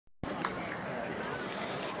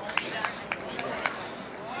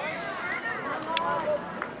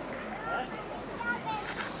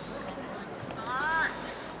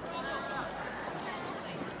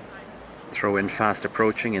throw-in fast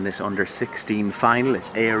approaching in this under-16 final. It's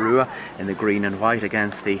Aodh Ruadh in the green and white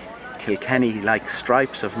against the Kilkenny-like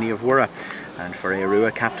stripes of Naomh Mhuire. And for Aodh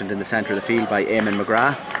Ruadh, captained in the centre of the field by Eamon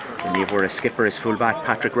McGrath. The Naomh Mhuire skipper is full-back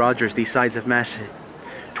Patrick Rogers. These sides have met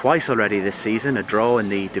twice already this season, a draw in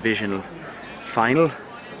the divisional final.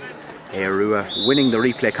 Aodh Ruadh winning the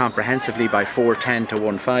replay comprehensively by 4-10 to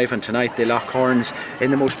 1-5, and tonight they lock horns in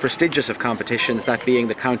the most prestigious of competitions, that being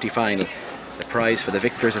the county final. The prize for the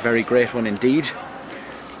victor is a very great one indeed.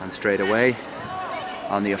 And straight away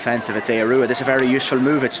on the offensive, it's Aodh Ruadh. This is a very useful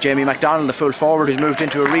move. It's Jamie MacDonald, the full forward, who's moved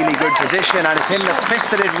into a really good position, and it's him that's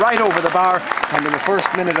fisted it right over the bar. And in the first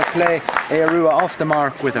minute of play, Aodh Ruadh off the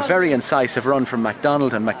mark with a very incisive run from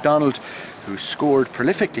MacDonald, and MacDonald, who scored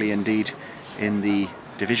prolifically indeed in the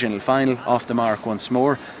divisional final, off the mark once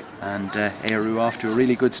more. And Aodh Ruadh off to a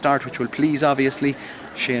really good start, which will please obviously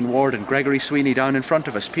Shane Ward and Gregory Sweeney down in front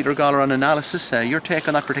of us. Peter Goller on analysis, your take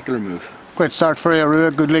on that particular move? Great start for Aodh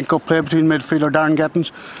Ruadh, good link-up play between midfielder Darren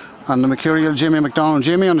Gettins and the mercurial Jamie MacDonald.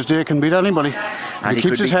 Jamie on his day can beat anybody. And he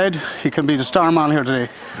keeps his head, he can be the star man here today.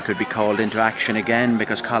 He could be called into action again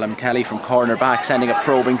because Colm Kelly from corner back sending a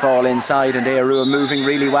probing ball inside, and Aodh Ruadh moving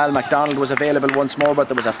really well. MacDonald was available once more, but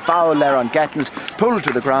there was a foul there on Gettins, pulled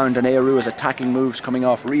to the ground, and Aodh Ruadh's attacking moves coming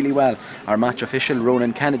off really well. Our match official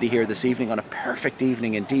Ronan Kennedy here this evening on a perfect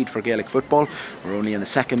evening indeed for Gaelic football. We're only in the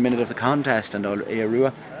second minute of the contest, and Aodh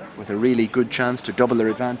Ruadh with a really good chance to double their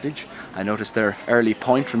advantage. I noticed their early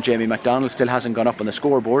point from Jamie MacDonald still hasn't gone up on the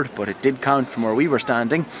scoreboard, but it did count from where we were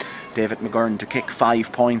standing. David McGurn to kick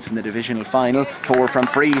 5 points in the divisional final, 4 from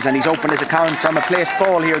frees, and he's opened his account from a placed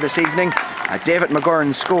ball here this evening. David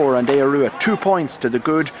McGurn's score, and Aodh Ruadh 2 points to the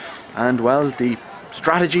good. And well, the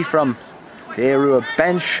strategy from the Aodh Ruadh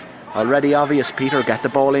bench already obvious, Peter. Get the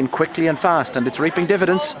ball in quickly and fast, and it's reaping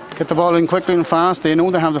dividends. Get the ball in quickly and fast. They know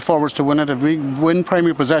they have the forwards to win it. If we win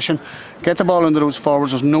primary possession, get the ball into those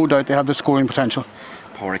forwards, there's no doubt they have the scoring potential.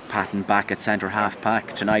 Porrick Patton back at centre half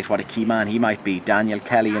back tonight. What a key man he might be. Daniel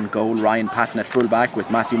Kelly in goal, Ryan Patton at full back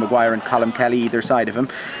with Matthew Maguire and Colm Kelly either side of him.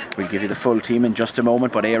 We'll give you the full team in just a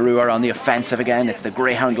moment, but Aodh Ruadh are on the offensive again. It's the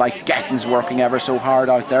greyhound like Gettins working ever so hard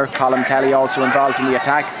out there. Colm Kelly also involved in the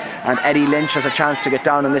attack, and Eddie Lynch has a chance to get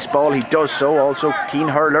down on this ball. He does so. Also keen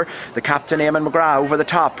hurler, the captain Eamon McGrath over the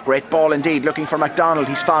top. Great ball indeed, looking for MacDonald.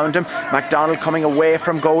 He's found him. MacDonald coming away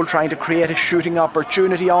from goal, trying to create a shooting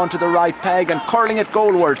opportunity onto the right peg and curling it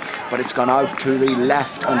goalward, but it's gone out to the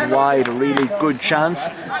left and wide. A really good chance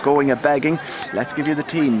going a begging. Let's give you the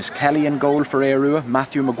teams. Kelly in goal for Aodh Ruadh,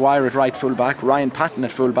 Matthew Maguire at right full back, Ryan Patton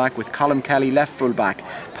at full back with Colm Kelly left full back,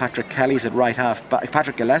 Patrick Kelly's at right half back,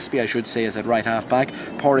 Patrick Gillespie I should say is at right half back,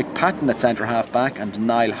 Porrick Patton at centre half back, and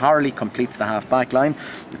Niall Harley completes the half back line.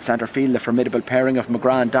 At centre field, the formidable pairing of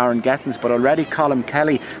McGrath and Darren Gettins, but already Colm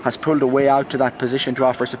Kelly has pulled away out to that position to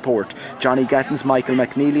offer support. Johnny Gettins, Michael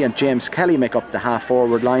McNeely and James Kelly make up the half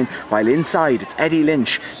forward line, while inside it's Eddie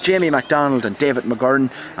Lynch, Jamie MacDonald and David McGurn,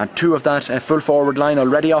 and 2 of that full forward line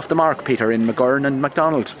already off the mark, Peter, in McGurn and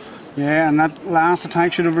MacDonald. Yeah, and that last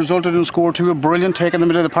attack should have resulted in a score too. A brilliant take in the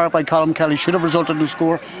middle of the park by Colm Kelly should have resulted in a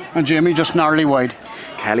score, and Jamie just narrowly wide.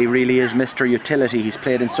 Kelly really is Mr. Utility. He's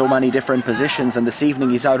played in so many different positions, and this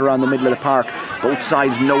evening he's out around the middle of the park. Both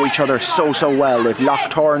sides know each other so well. They've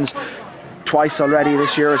locked horns twice already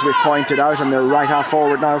this year, as we've pointed out, and they're right half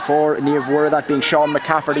forward now for Naomh Mhuire, that being Sean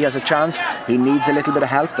McCafferty has a chance. He needs a little bit of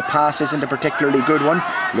help. The pass isn't a particularly good one.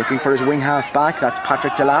 Looking for his wing half back, that's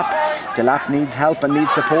Patrick Delap. Delap needs help and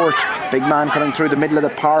needs support. Big man coming through the middle of the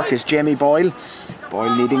park is Jamie Boyle.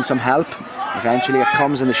 Boyle needing some help. Eventually it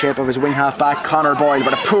comes in the shape of his wing half back, Conor Boyle,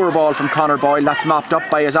 but a poor ball from Conor Boyle. That's mopped up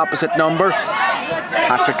by his opposite number,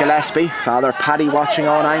 Patrick Gillespie. Father Paddy watching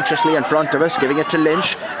on anxiously in front of us, giving it to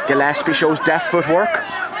Lynch. Gillespie shows deft footwork,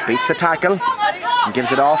 beats the tackle and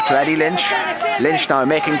gives it off to Eddie Lynch. Lynch now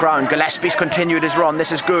making ground. Gillespie's continued his run.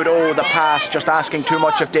 This is good. Oh, the pass just asking too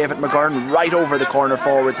much of David McGurn, right over the corner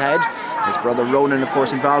forward's head. His brother Ronan, of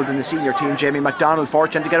course, involved in the senior team. Jamie MacDonald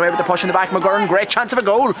fortunate to get away with the push in the back. McGurn, great chance of a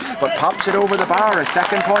goal, but pops it over the bar. A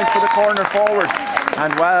second point for the corner forward.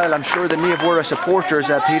 And well, I'm sure the Naomh Mhuire supporters,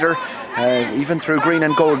 Peter, even through green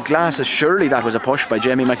and gold glasses, surely that was a push by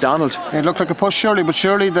Jamie MacDonald. It looked like a push, surely, but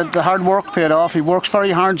surely the hard work paid off. He works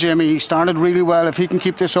very hard, Jamie. He started really well. If he can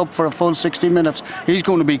keep this up for a full 60 minutes, he's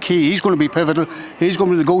going to be key. He's going to be pivotal. He's going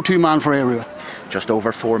to be the go-to man for Aodh Ruadh. Just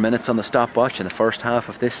over 4 minutes on the stopwatch in the first half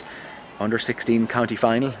of this under-16 county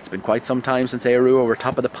final. It's been quite some time since Aodh Ruadh were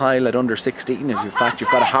top of the pile at under-16. In fact,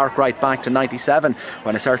 you've got to hark right back to 97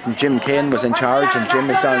 when a certain Jim Kane was in charge, and Jim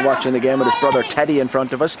is down watching the game with his brother Teddy in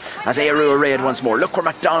front of us as Aodh Ruadh raid once more. Look where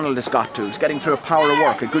MacDonald has got to. He's getting through a power of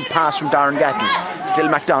work. A good pass from Darren Gettins. Still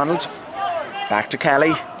MacDonald. Back to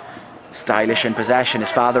Kelly. stylish in possession.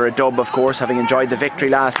 His father a dub, of course, having enjoyed the victory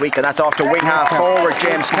last week, and that's off to wing half forward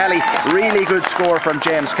James Kelly. Really good score from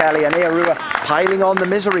James Kelly, and Aodh Ruadh piling on the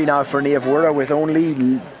misery now for Naomh Mhuire with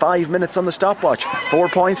only 5 minutes on the stopwatch. 4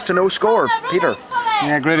 points to no score. Peter.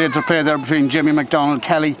 Yeah, great interplay there between Jimmy MacDonald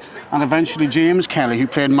Kelly and eventually James Kelly, who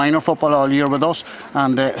played minor football all year with us,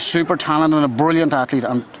 and a super talent and a brilliant athlete,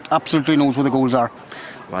 and absolutely knows where the goals are.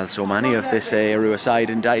 Well, so many of this Aodh Ruadh side,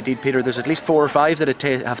 and indeed, Peter, there's at least 4 or 5 that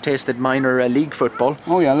have tasted minor league football.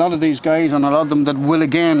 Oh yeah, a lot of these guys, and a lot of them that will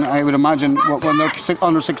again, I would imagine, when their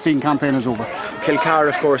under 16 campaign is over. Kilcar,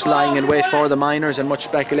 of course, lying in wait for the minors, and much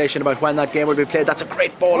speculation about when that game will be played. That's a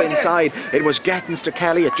great ball inside. It was Gettins to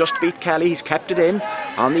Kelly. It just beat Kelly. He's kept it in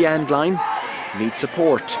on the end line. Needs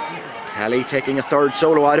support. Kelly taking a third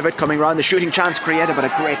solo out of it, coming round. The shooting chance created, but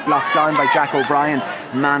a great block down by Jack O'Brien.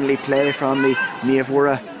 Manly play from the Naomh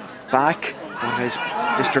Mhuire back, but his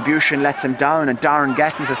distribution lets him down, and Darren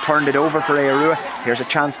Gettins has turned it over for Aodh Ruadh. Here's a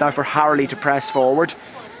chance now for Harley to press forward.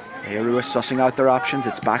 Aodh Ruadh sussing out their options.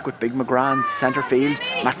 It's back with Big McGrath, centre field.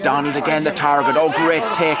 MacDonald again the target. Oh,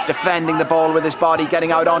 great take, defending the ball with his body,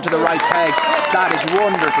 getting out onto the right peg. That is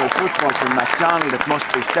wonderful football from MacDonald, it must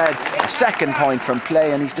be said. A second point from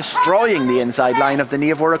play, and he's destroying the inside line of the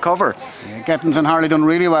Naomh Mhuire cover. Yeah, Gettins and Harley done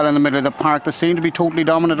really well in the middle of the park. They seem to be totally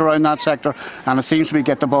dominant around that sector, and it seems to be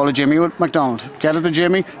get the ball to Jimmy with MacDonald. Get it to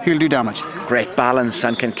Jimmy, he'll do damage. Great balance,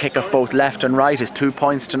 and can kick off both left and right. His 2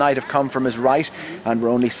 points tonight have come from his right, and we're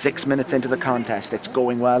only 6 minutes into the contest. It's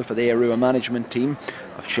going well for the Aodh Ruadh management team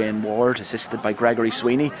of Shane Ward, assisted by Gregory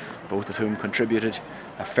Sweeney, both of whom contributed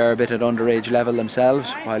a fair bit at underage level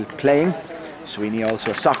themselves while playing. Sweeney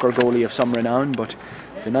also a soccer goalie of some renown, but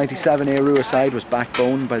the 97 Aodh Ruadh side was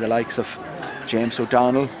backboned by the likes of James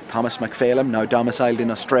O'Donnell, Thomas McPhailem, now domiciled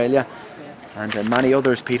in Australia, and many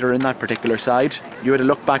others, Peter, in that particular side. You had a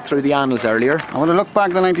look back through the annals earlier. I want to look back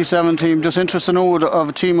at the 97 team. Just interested to know of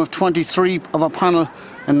a team of 23 of a panel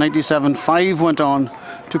in 97. 5 went on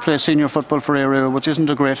to play senior football for Aodh Ruadh, which isn't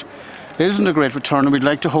a great return, and we'd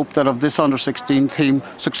like to hope that of this under 16 team,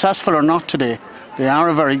 successful or not today, they are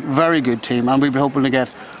a very, very good team, and we'll be hoping to get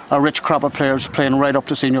a rich crop of players playing right up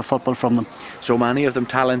to senior football from them. So many of them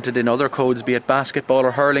talented in other codes, be it basketball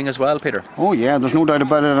or hurling as well, Peter. Oh yeah, there's no doubt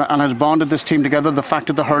about it, and has bonded this team together. The fact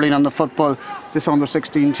that the hurling and the football, this under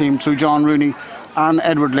 16 team through John Rooney and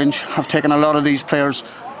Edward Lynch, have taken a lot of these players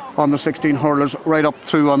on the 16 hurlers right up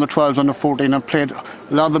through on the 12s, on the 14, and played a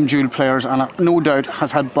lot of them dual players, and no doubt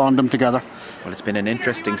has had bond them together. Well, it's been an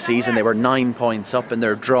interesting season. They were 9 points up in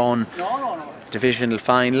their drawn divisional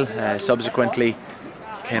final, subsequently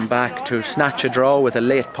came back to snatch a draw with a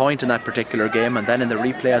late point in that particular game, and then in the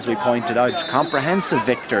replay, as we pointed out, comprehensive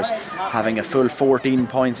victors, having a full 14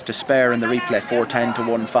 points to spare in the replay, 4-10 to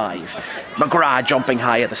 1-5. McGrath jumping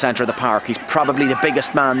high at the centre of the park. He's probably the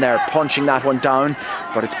biggest man there, punching that one down,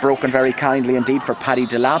 but it's broken very kindly indeed for Paddy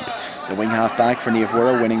Delap, the wing half back for Naomh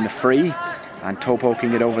Mhuire, winning the free and toe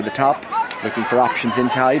poking it over the top, looking for options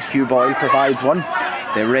inside. Hugh Boyle provides one.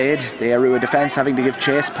 They raid the Aodh Ruadh defence, having to give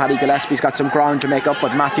chase. Paddy Gillespie's got some ground to make up,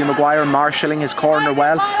 but Matthew Maguire marshalling his corner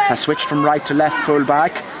well, has switched from right to left full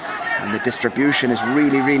back, and the distribution is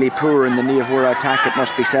really, really poor in the Naomh Mhuire attack, it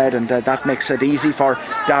must be said, and that makes it easy for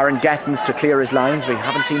Darren Gettins to clear his lines. We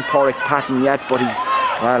haven't seen Porrick Patton yet, but he's,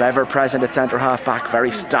 well, ever present at centre half back.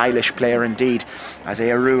 Very stylish player indeed, as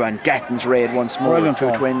Aodh Ruadh and Gettins raid once more. Brilliant.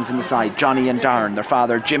 2 twins in the side, Johnny and Darren, their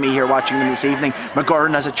father Jimmy here watching them this evening.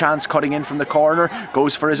 McGurn has a chance, cutting in from the corner,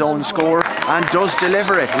 goes for his own score and does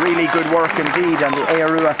deliver it. Really good work indeed, and the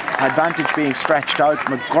Aodh Ruadh advantage being stretched out.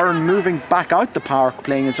 McGurn moving back out the park,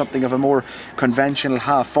 playing in something of a more conventional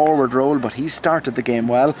half forward role, but he started the game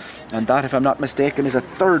well, and that, if I'm not mistaken, is a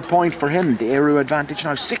 3rd point for him. The Aodh Ruadh advantage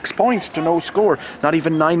now 6 points to no score, not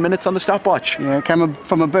even 9 minutes on the stopwatch. Yeah, it came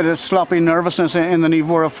from a bit of sloppy nervousness in the Naomh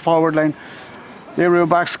Mhuire forward line. The Aodh Ruadh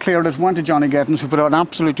backs cleared it, went to Johnny Gettins, who put out an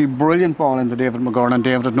absolutely brilliant ball into David McGurn, and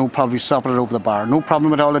David had no problem stopping it over the bar. No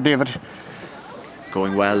problem at all at David.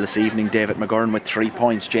 Going well this evening, David McGurn with 3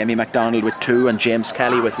 points, Jamie MacDonald with 2, and James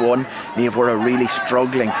Kelly with 1. Naomh Mhuire really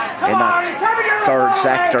struggling in that 3rd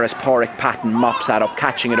sector as Porrick Patton mops that up,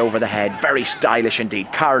 catching it over the head. Very stylish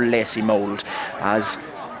indeed. Carl Lacey mould as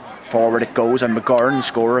forward it goes, and McGurn,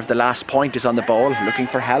 scorer of the last point, is on the ball, looking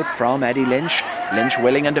for help from Eddie Lynch. Lynch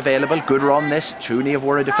willing and available. Good run this. 2 Naomh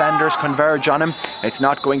Mhuire defenders converge on him. It's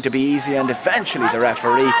not going to be easy, and eventually the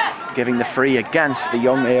referee giving the free against the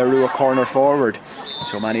young Aodh Ruadh corner forward.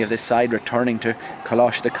 So many of this side returning to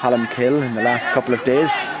Colosh the Column Kill in the last couple of days,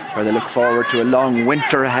 where they look forward to a long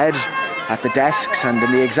winter ahead at the desks and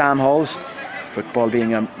in the exam halls. Football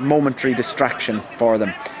being a momentary distraction for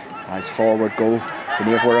them. As forward go The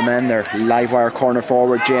Naomh Mhuire men, their live wire corner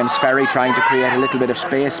forward James Ferry trying to create a little bit of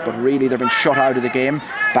space, but really they've been shut out of the game.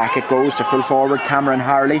 Back it goes to full forward Cameron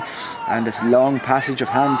Harley, and this long passage of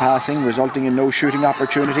hand passing resulting in no shooting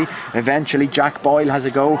opportunity. Eventually Jack Boyle has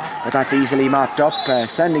a go, but that's easily mopped up,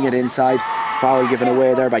 sending it inside. Foul given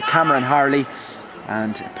away there by Cameron Harley,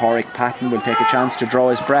 and Pádraig Patton will take a chance to draw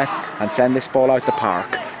his breath and send this ball out the park.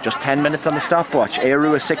 Just 10 minutes on the stopwatch.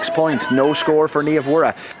 Aodh 6 points, no score for Naomh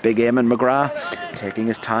Mhuire. Big Eamon McGrath taking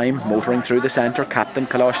his time, motoring through the centre. Captain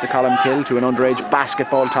Kalosh the Columkill to an underage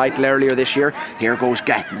basketball title earlier this year. Here goes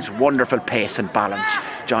Gettins, wonderful pace and balance.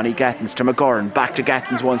 Johnny Gettins to McGurn, back to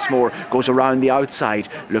Gettins once more, goes around the outside,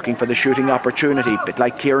 looking for the shooting opportunity. Bit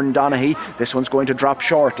like Kieran Donaghy, this one's going to drop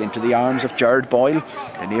short into the arms of Jared Boyle,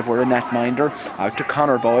 the Naomh Mhuire netminder. Out to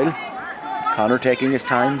Conor Boyle. Conor taking his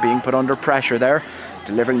time, being put under pressure there,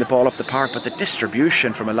 delivering the ball up the park, but the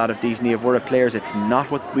distribution from a lot of these Naomh Mhuire players, it's not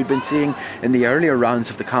what we've been seeing in the earlier rounds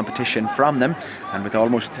of the competition from them. And with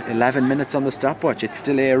almost 11 minutes on the stopwatch, it's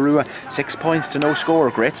still Aodh 6 points to no score.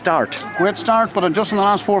 Great start. Great start, but just in the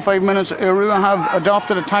last 4 or 5 minutes, Aodh have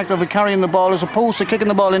adopted a tactic of carrying the ball as opposed to kicking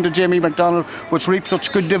the ball into Jamie McDonald, which reaped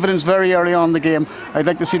such good dividends very early on in the game. I'd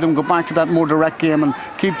like to see them go back to that more direct game and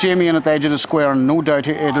keep Jamie in at the edge of the square, and no doubt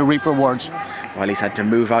it'll reap rewards. Well, he's had to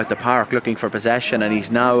move out the park looking for possession, and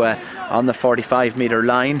he's now on the 45-metre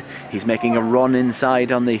line. He's making a run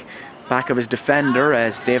inside on the back of his defender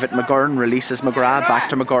as David McGurn releases McGrath. Back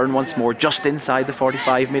to McGurn once more, just inside the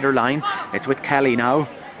 45-metre line. It's with Kelly now.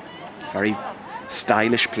 Very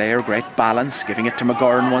stylish player, great balance, giving it to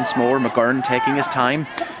McGurn once more. McGurn taking his time,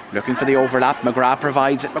 looking for the overlap. McGrath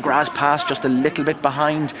provides it. McGrath's pass just a little bit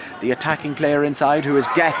behind the attacking player inside, who is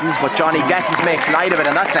Gettins, but Johnny Gettins makes light of it,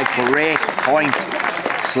 and that's a great point.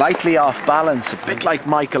 Slightly off balance, a bit like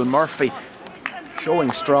Michael Murphy,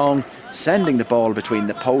 showing strong, sending the ball between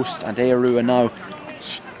the posts, and Aodh now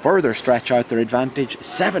further stretch out their advantage.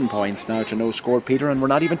 7 points now to no score, Peter, and we're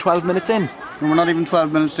not even 12 minutes in. And we're not even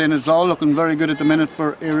 12 minutes in. It's all looking very good at the minute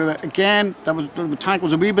for Aodh. Again, the attack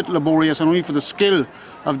was a wee bit laborious, and only for the skill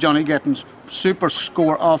of Johnny Gettins. Super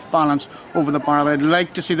score off balance over the bar. I'd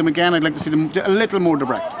like to see them again. I'd like to see them a little more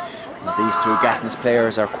direct. These two Gettins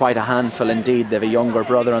players are quite a handful indeed. They have a younger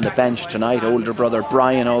brother on the bench tonight. Older brother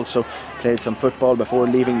Brian also played some football before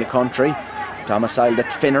leaving the country. Domiciled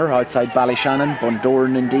at Finner outside Ballyshannon.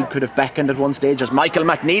 Bundoran indeed could have beckoned at one stage as Michael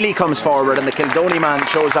McNeely comes forward, and the Kildoney man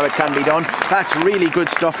shows how it can be done. That's really good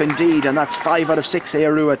stuff indeed, and that's 5 out of 6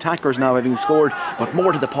 Aodh attackers now having scored. But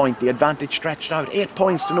more to the point, the advantage stretched out. 8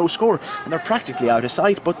 points to no score, and they're practically out of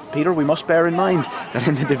sight. But Peter, we must bear in mind that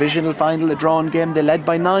in the divisional final, a drawn game, they led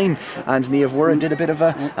by 9, and Naomh Mhuire did a bit of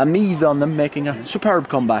a meath on them, making a superb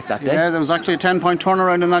comeback that day. Yeah, there was actually a 10-point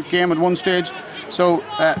turnaround in that game at one stage. So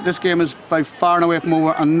this game is by far and away from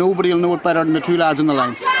over, and nobody will know it better than the two lads in the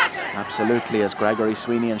line. Absolutely, as Gregory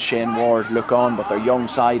Sweeney and Shane Ward look on, but their young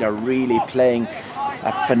side are really playing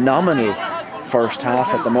a phenomenal first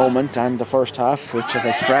half at the moment, and the first half, which as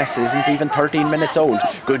I stress isn't even 13 minutes old.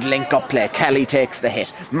 Good link up play. Kelly takes the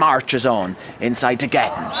hit, marches on inside to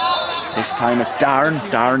Gettins. This time it's Darren.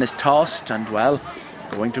 Darren is tossed and, well,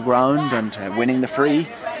 going to ground and winning the free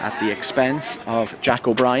at the expense of Jack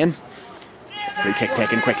O'Brien. Free kick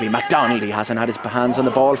taken quickly. MacDonald, he hasn't had his hands on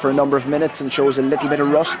the ball for a number of minutes and shows a little bit of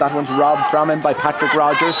rust. That one's robbed from him by Patrick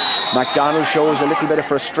Rogers. MacDonald shows a little bit of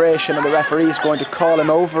frustration, and the referee is going to call him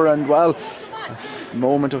over, and, well, a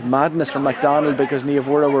moment of madness from MacDonald, because Naomh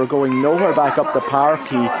Mhuire were going nowhere back up the park.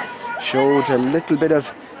 He showed a little bit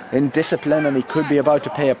of indiscipline, and he could be about to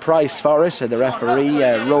pay a price for it. The referee,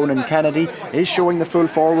 Ronan Kennedy, is showing the full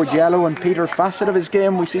forward yellow, and Peter, facet of his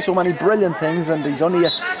game, we see so many brilliant things, and he's only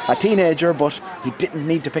a teenager, but he didn't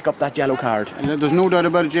need to pick up that yellow card. There's no doubt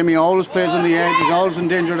about it, Jimmy always plays on the edge, he's always in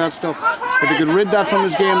danger of that stuff. If he could rid that from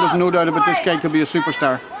his game, there's no doubt about this guy could be a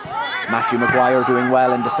superstar. Matthew Maguire doing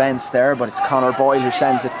well in defence there, but it's Conor Boyle who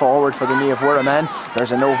sends it forward for the Naomh Mhuire men.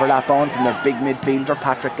 There's an overlap on from their big midfielder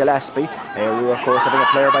Patrick Gillespie. Aodh, of course, having a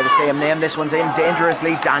player by the same name. This one's in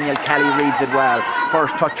dangerously. Daniel Kelly reads it well.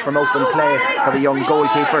 First touch from open play for the young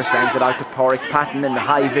goalkeeper, sends it out to Pádraig Patton in the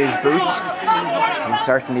high-vis boots. He'll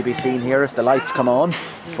certainly be seen here if the lights come on.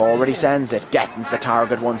 Forward he sends it. Gettins the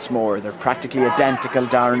target once more. They're practically identical,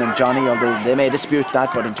 Darren and Johnny, although they may dispute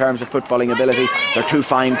that, but in terms of footballing ability, they're two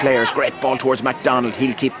fine players. Great ball towards MacDonald.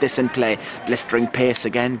 He'll keep this in play. Blistering pace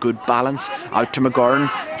again, good balance. Out to McGurn,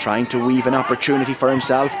 trying to weave an opportunity for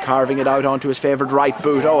himself, carving it out onto his favourite right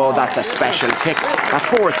boot. Oh, that's a special kick. A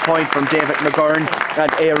 4th point from David McGurn. And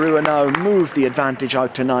Aodh now moved the advantage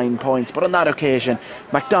out to 9 points, but on that occasion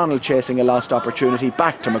MacDonald chasing a lost opportunity,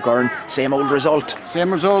 back to McGurn, same old result.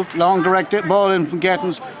 Same result, long direct ball in from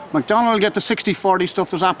Gettins. MacDonald will get the 60-40 stuff,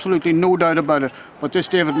 there's absolutely no doubt about it, but this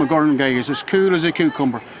David McGurn guy is as cool as a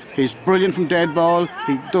cucumber. He's brilliant from dead ball,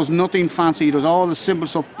 he does nothing fancy, he does all the simple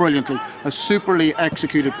stuff brilliantly. A superly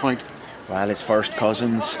executed point. Well, his first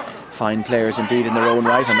cousins, fine players indeed in their own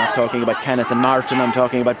right. I'm not talking about Kenneth and Martin, I'm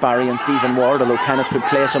talking about Barry and Stephen Ward, although Kenneth could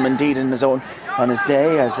play some indeed in his own on his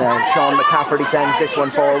day, as Sean McCafferty sends this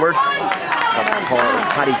one forward.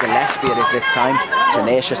 Paddy Gillespie it is this time,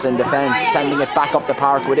 tenacious in defence, sending it back up the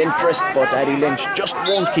park with interest, but Eddie Lynch just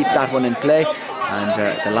won't keep that one in play.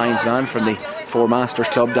 And the linesman from the Four Masters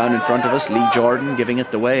Club down in front of us, Lee Jordan, giving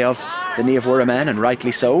it the way of the Naomh Mhuire men, and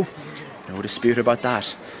rightly so. No dispute about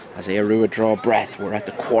that. As Aodh draw breath, we're at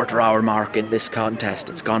the quarter-hour mark in this contest.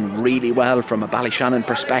 It's gone really well from a Ballyshannon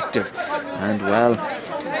perspective, and well,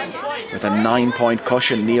 with a 9-point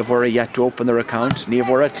cushion, Naomh Mhuire yet to open their account. Naomh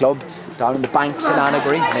Mhuire club down in the banks in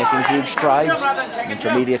Annagry, making huge strides. An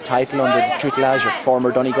intermediate title under the tutelage of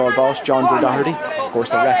former Donegal boss John Drew Doherty. Of course,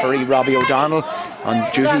 the referee Robbie O'Donnell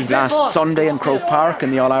on duty last Sunday in Croke Park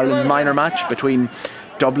in the All-Ireland minor match between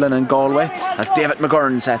Dublin and Galway, as David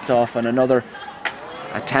McGurn sets off on another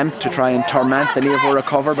attempt to try and torment the Naomh Mhuire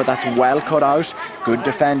cover, but that's well cut out. Good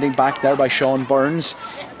defending back there by Sean Burns,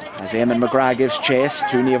 as Eamon McGrath gives chase.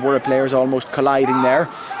 Two Naomh Mhuire players almost colliding there,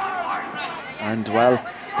 and well,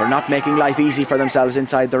 they're not making life easy for themselves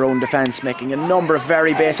inside their own defence, making a number of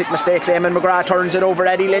very basic mistakes. Eamon McGrath turns it over.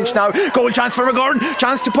 Eddie Lynch now, goal chance for McGurn,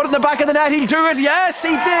 chance to put it in the back of the net. He'll do it, yes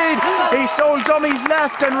he did. He sold dummies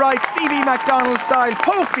left and right, Stevie MacDonald style,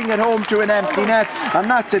 poking it home to an empty net, and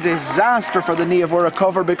that's a disaster for the Naomh Mhuire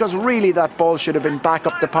cover, because really that ball should have been back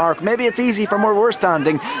up the park. Maybe it's easy from where we're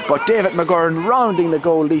standing, but David McGurn rounding the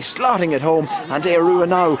goalie, slotting it home, and Aodh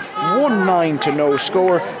now 1-9 to no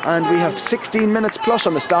score, and we have 16 minutes plus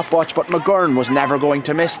on the stopwatch, but McGurn was never going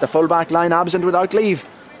to miss. The full back line absent without leave.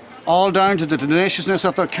 All down to the tenaciousness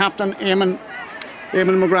of their captain, Eamon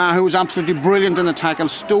McGrath, who was absolutely brilliant in the tackle,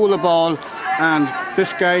 stole the ball, and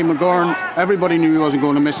this guy, McGurn, everybody knew he wasn't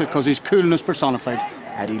going to miss it because his coolness personified.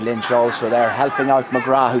 Eddie Lynch also there helping out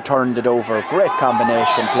McGrath, who turned it over. Great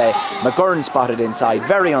combination play. McGurn spotted inside,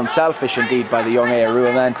 very unselfish indeed by the young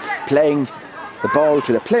Aodh men, playing the ball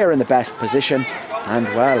to the player in the best position, and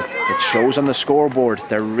well, it shows on the scoreboard.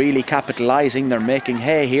 They're really capitalising, they're making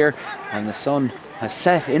hay here, and the sun has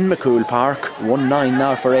set in McCool Park. 1-9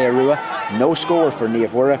 now for Aodh, no score for Naomh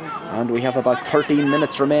Mhuire, and we have about 13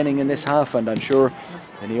 minutes remaining in this half, and I'm sure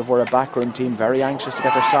the Naomh Mhuire backroom team very anxious to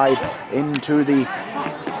get their side into the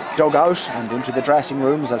dugout and into the dressing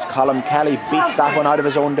rooms, as Colm Kelly beats that one out of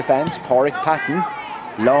his own defence. Pádraig Patton,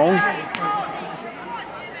 long,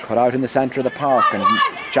 cut out in the centre of the park, and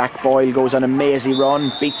Jack Boyle goes on a mazy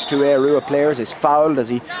run, beats two Aodh players, is fouled as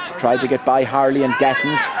he tried to get by Harley and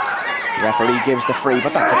Gettins. The referee gives the free,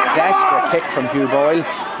 but that's a desperate kick from Hugh Boyle,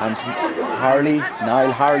 and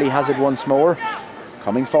Niall Harley has it once more.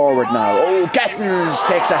 Coming forward now, oh, Gettins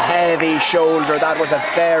takes a heavy shoulder. That was a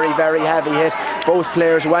very, very heavy hit. Both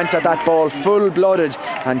players went at that ball full-blooded,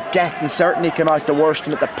 and Gettins certainly came out the worst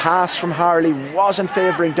in it. The pass from Harley wasn't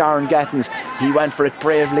favouring Darren Gettins. He went for it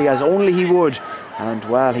bravely, as only he would, and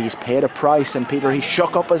well, he's paid a price, and Peter, he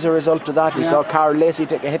shook up as a result of that. We saw Carl Lacey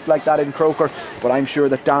take a hit like that in Croker, but I'm sure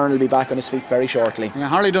that Darren will be back on his feet very shortly. Yeah,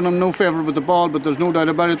 Harley done him no favour with the ball, but there's no doubt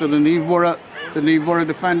about it that the Naomh Mhuire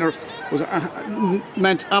defender was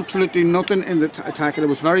meant absolutely nothing in the tackle. It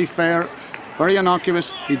was very fair, very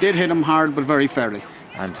innocuous. He did hit him hard, but very fairly.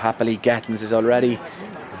 And happily Gettins is already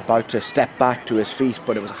about to step back to his feet,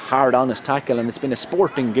 but it was a hard, honest tackle, and it's been a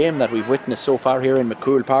sporting game that we've witnessed so far here in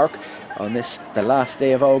McCool Park on this, the last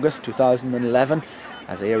day of August 2011,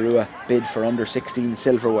 as Aodh bid for under-16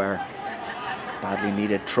 silverware. Badly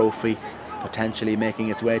needed trophy, potentially making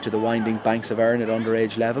its way to the winding banks of Erin at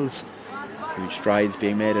underage levels. Huge strides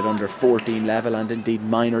being made at under 14 level and indeed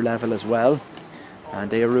minor level as well.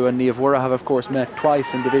 And Aodh and Naomh Mhuire have of course met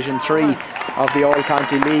twice in Division 3 of the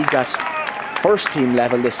All-County League at first team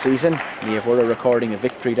level this season. Naomh Mhuire recording a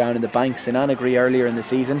victory down in the banks in Annagry earlier in the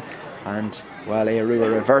season, and well, Aodh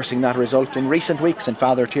are reversing that result in recent weeks in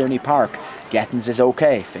Father Tierney Park. Gettins is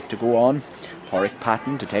okay, fit to go on. Pádraig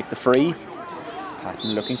Patton to take the free.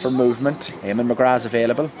 Patton looking for movement. Eamon McGrath's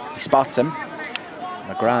available, he spots him.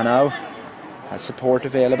 McGrath now has support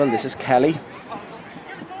available. This is Kelly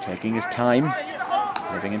taking his time,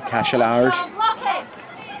 living in Cashel Ard.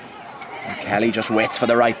 And Kelly just waits for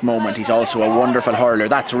the right moment. He's also a wonderful hurler.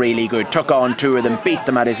 That's really good. Took on two of them, beat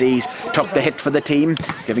them at his ease, took the hit for the team,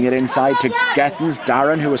 giving it inside to Gettins.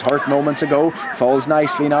 Darren, who was hurt moments ago, falls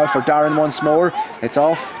nicely now for Darren once more. It's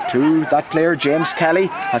off to that player, James Kelly,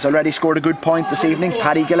 has already scored a good point this evening.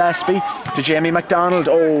 Paddy Gillespie to Jamie MacDonald.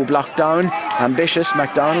 Oh, blocked down. Ambitious.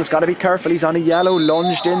 MacDonald's got to be careful. He's on a yellow,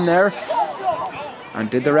 lunged in there. And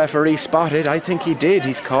did the referee spot it? I think he did.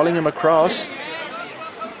 He's calling him across.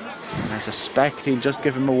 I suspect he'll just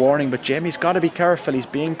give him a warning, but Jamie's got to be careful. He's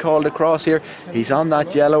being called across here. He's on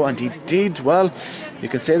that yellow, and he did, well, you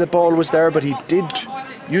can say the ball was there, but he did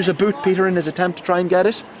use a boot, Peter, in his attempt to try and get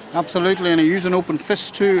it. Absolutely, and he used an open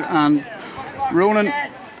fist too, and Ronan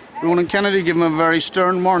Kennedy gave him a very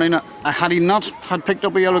stern warning. Had he not had picked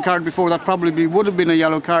up a yellow card before, that probably would have been a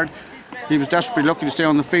yellow card. He was desperately lucky to stay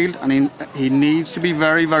on the field, and he needs to be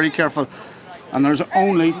very, very careful. And there's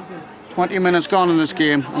only 20 minutes gone in this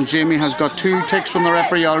game, and Jamie has got 2 ticks from the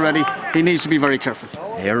referee already. He needs to be very careful.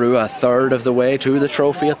 Aodh, a third of the way to the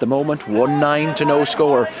trophy at the moment. 1-9 to no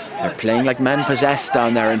score. They're playing like men possessed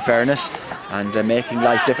down there, in fairness, and making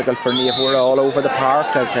life difficult for Naomh Mhuire all over the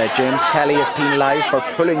park, as James Kelly is penalised for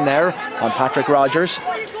pulling there on Patrick Rogers.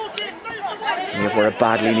 Naomh Mhuire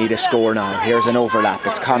badly need a score now. Here's an overlap.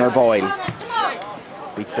 It's Conor Boyle.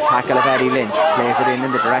 Beats the tackle of Eddie Lynch, plays it in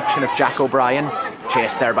the direction of Jack O'Brien.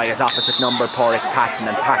 Chased there by his opposite number, Pádraig Patton,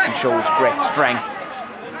 and Patton shows great strength,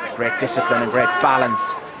 great discipline and great balance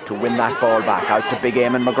to win that ball back out to big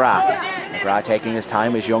Eamon McGrath. McGrath taking his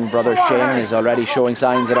time. His young brother Shane is already showing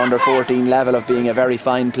signs at under 14 level of being a very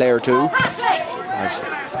fine player too. As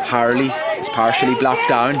Harley is partially blocked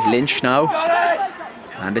down. Lynch now,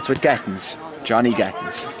 and it's with Gettins, Johnny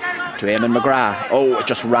Gettins. To Eamon McGrath. Oh, it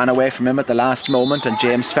just ran away from him at the last moment, and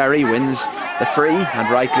James Ferry wins the free, and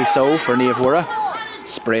rightly so for Naomh Mhuire.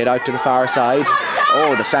 Sprayed out to the far side.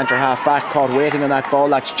 Oh, the centre half back caught waiting on that ball.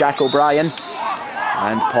 That's Jack O'Brien.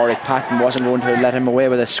 And Pádraig Patton wasn't going to let him away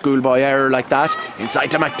with a schoolboy error like that. Inside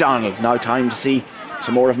to MacDonald. Now time to see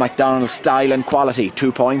some more of MacDonald's style and quality.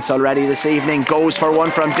 2 points already this evening. Goes for one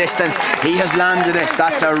from distance. He has landed it.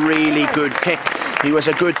 That's a really good kick. He was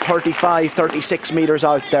a good 35, 36 metres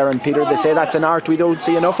out there, and Peter, they say that's an art we don't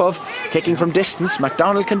see enough of. Kicking from distance.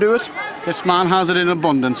 MacDonald can do it. This man has it in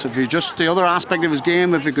abundance. If he just, the other aspect of his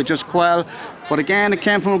game, if he could just quell. But again, it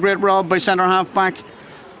came from a great rob by centre half back.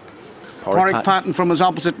 Pádraig Patton from his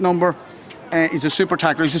opposite number. He's a super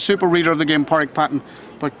tackler. He's a super reader of the game, Pádraig Patton.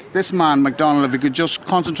 But this man, MacDonald, if he could just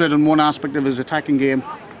concentrate on one aspect of his attacking game,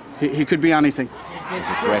 he could be anything. He's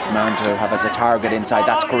a great man to have as a target inside.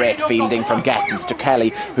 That's great fielding from Gettins to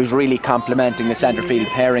Kelly, who's really complementing the centre field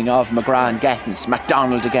pairing of McGrath and Gettins.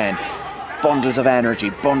 MacDonald again. Bundles of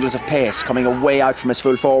energy, bundles of pace, coming away out from his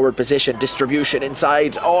full forward position. Distribution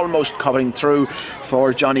inside, almost coming through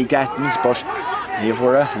for Johnny Gettins, but Naomh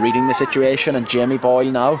Mhuire reading the situation, and Jamie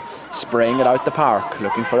Boyle now spraying it out the park,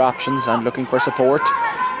 looking for options and looking for support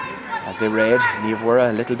as they raid. Naomh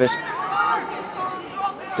Mhuire a little bit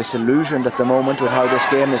disillusioned at the moment with how this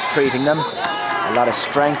game is treating them. A lot of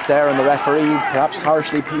strength there, and the referee perhaps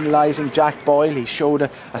harshly penalising Jack Boyle. He showed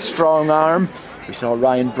a strong arm. We saw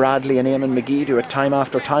Ryan Bradley and Eamon McGee do it time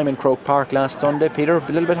after time in Croke Park last Sunday. Peter,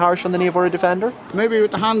 a little bit harsh on the Naomh Mhuire defender? Maybe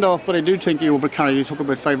with the handoff, but I do think he overcarried. He took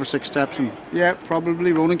about 5 or 6 steps, and yeah,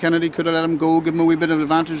 probably Ronan Kennedy could have let him go, give him a wee bit of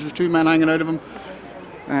advantage. There's 2 men hanging out of him.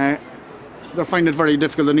 They're finding it very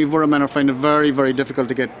difficult. The Naomh Mhuire men are finding it very, very difficult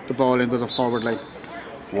to get the ball into the forward line.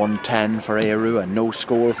 1-10 for Aodh, and no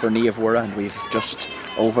score for Naomh Mhuire, and we've just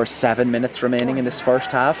over 7 minutes remaining in this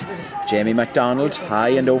first half. Jamie MacDonald high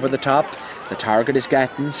and over the top. The target is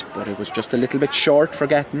Gettins, but it was just a little bit short for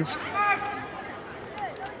Gettins,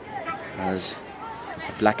 as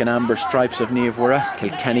the black and amber stripes of Naomh Mhuire,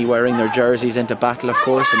 Kilkenny wearing their jerseys into battle, of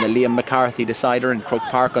course, in the Liam McCarthy decider in Croke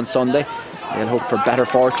Park on Sunday. They'll hope for better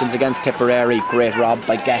fortunes against Tipperary. Great rob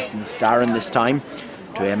by Gettins. Darren this time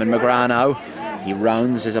to Eamon McGrath now. He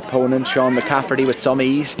rounds his opponent, Sean McCafferty, with some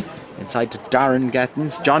ease. Inside to Darren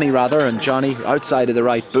Gettins, Johnny rather, and Johnny outside of the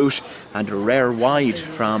right boot, and a rare wide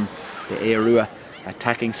from the Aodh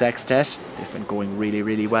attacking sextet. They've been going really,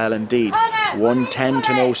 really well indeed. 1-10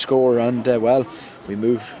 to no score, and well, we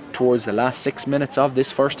move towards the last 6 minutes of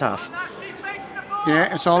this first half.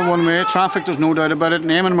 Yeah, it's all one way traffic, there's no doubt about it. And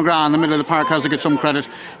Eamon McGrath in the middle of the park has to get some credit.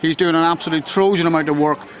 He's doing an absolute Trojan amount of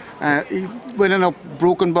work. Winning up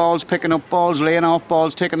broken balls, picking up balls, laying off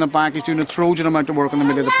balls, taking them back. He's doing a Trojan amount of work in the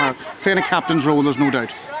middle of the park. Playing a captain's role, there's no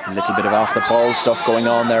doubt. A little bit of off the ball stuff going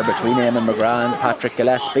on there between Eamon McGrath and Patrick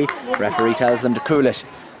Gillespie. Referee tells them to cool it,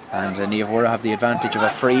 and Naomh Mhuire have the advantage of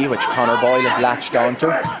a free, which Conor Boyle has latched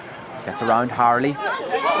onto. Gets around Harley,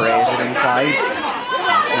 sprays it inside.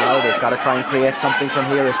 now. They've got to try and create something from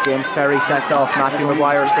here as James Ferry sets off. Matthew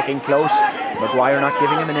Maguire sticking close. Maguire not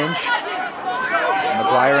giving him an inch.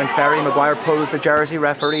 Maguire and Ferry. Maguire pulls the jersey.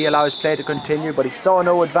 Referee allows play to continue, but he saw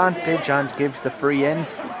no advantage and gives the free in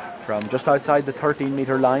from just outside the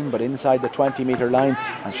 13-metre line, but inside the 20-metre line.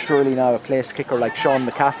 And surely now a place kicker like Sean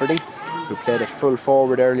McCafferty, who played it full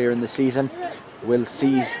forward earlier in the season, will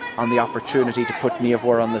seize on the opportunity to put Naomh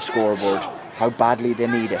Mhuire on the scoreboard. How badly they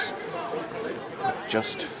need it.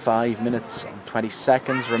 Just 5 minutes and 20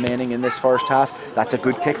 seconds remaining in this first half. That's a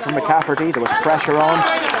good kick from McCafferty. There was pressure on,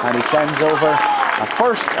 and he sends over a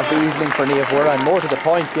first of the evening for Naomh Mhuire, and more to the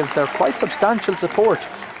point, gives their quite substantial support,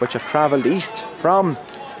 which have travelled east from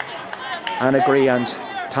Annagree and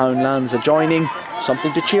Townlands, adjoining.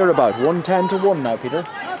 Something to cheer about. 1-10-1 now, Peter.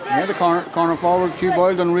 Yeah, the corner forward, Hugh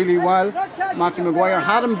Boyle done really well. Matthew Maguire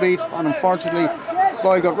had him beat, and unfortunately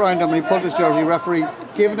Boyle got round him and he pulled his jersey. Referee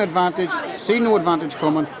gave an advantage, seen no advantage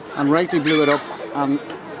coming, and rightly blew it up, and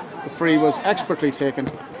the free was expertly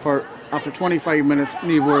taken for, after 25 minutes,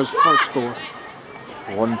 Naomh Mhuire's first score.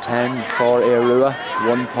 1-10 for Aodh Ruadh,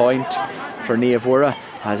 1 point for Naomh Mhuire.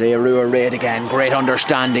 As Aodh Ruadh raid again, great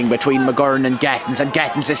understanding between McGurn and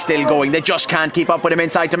Gettins is still going. They just can't keep up with him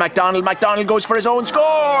inside to MacDonald. MacDonald goes for his own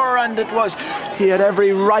score, and he had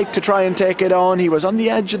every right to try and take it on. He was on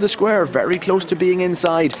the edge of the square, very close to being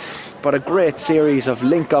inside. But a great series of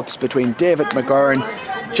link-ups between David McGurn,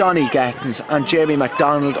 Johnny Gettins and Jamie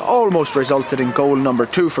MacDonald almost resulted in goal number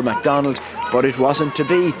 2 for MacDonald, but it wasn't to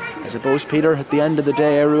be. I suppose, Peter, at the end of the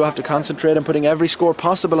day, Aodh Ruadh have to concentrate on putting every score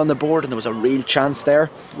possible on the board, and there was a real chance there.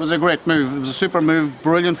 It was a great move. It was a super move.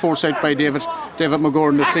 Brilliant foresight by David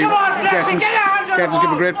McGurn to see Gettins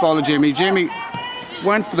give a great ball to Jamie. Jamie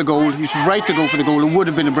went for the goal. He's right to go for the goal. It would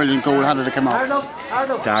have been a brilliant goal had it come out.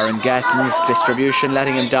 Darren Gettins' distribution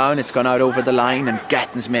letting him down. It's gone out over the line, and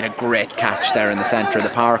Gettins made a great catch there in the centre of the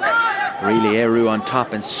park. Really, Aodh Ruadh on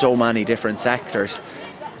top in so many different sectors.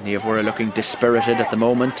 Naomh Mhuire looking dispirited at the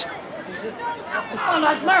moment.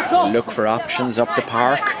 Look for options up the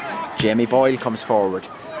park. Jamie Boyle comes forward.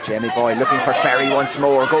 Jamie Boyle looking for Ferry once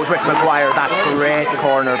more, goes with Maguire. That's great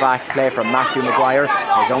corner back play from Matthew Maguire.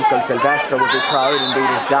 His uncle Sylvester would be proud, indeed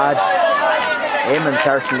his dad Eamon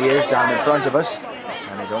certainly is down in front of us,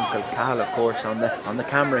 and his uncle Cathal, of course, on the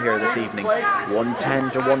camera here this evening.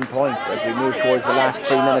 1-10 to 1 point as we move towards the last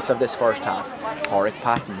 3 minutes of this first half. Porrick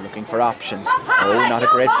Patton looking for options. Oh, not a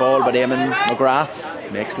great ball, but Eamon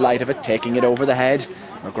McGrath makes light of it, taking it over the head.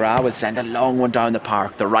 McGrath will send a long one down the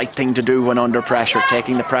park. The right thing to do when under pressure,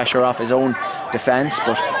 taking the pressure off his own defence,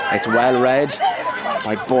 but it's well read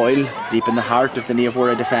by Boyle deep in the heart of the Naomh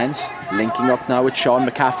Mhuire defence. Linking up now with Sean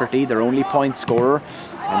McCafferty, their only point scorer,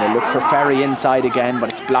 and they look for Ferry inside again,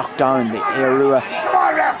 but it's blocked down. The Aodh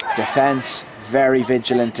Ruadh defence very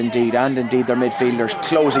vigilant indeed, and indeed their midfielders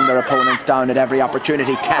closing their opponents down at every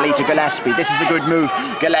opportunity. Kelly to Gillespie, this is a good move.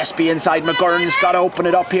 Gillespie inside, McGurn's got to open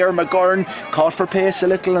it up here. McGurn caught for pace a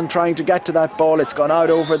little and trying to get to that ball. It's gone out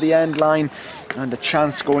over the end line, and a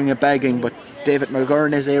chance going a begging, but David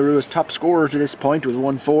McGurn is Aodh Ruadh's top scorer to this point with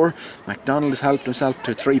 1-4. MacDonald has helped himself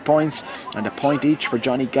to 3 points, and a point each for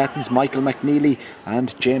Johnny Gettins, Michael McNeely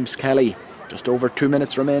and James Kelly. Just over 2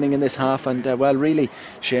 minutes remaining in this half, and well, really,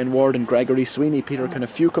 Shane Ward and Gregory Sweeney, Peter, can have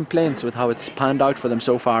few complaints with how it's panned out for them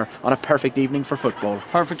so far on a perfect evening for football.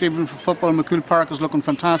 Perfect evening for football. McCool Park is looking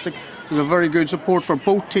fantastic. There's a very good support for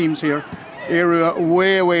both teams here. Aodh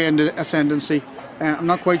Ruadh way in the ascendancy. I'm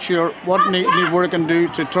not quite sure what Naomh Mhuire can do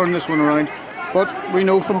to turn this one around, but we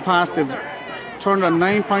know from past they've turned a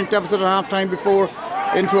 9-point deficit at half time before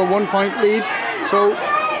into a 1-point lead, so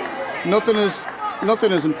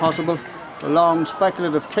nothing is impossible. A long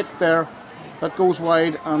speculative kick there that goes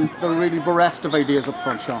wide, and they're really bereft of ideas up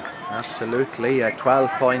front, Sean. Absolutely, 12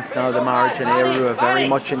 points now the margin. Aodh Ruadh very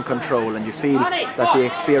much in control, and you feel that the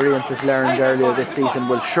experiences learned earlier this season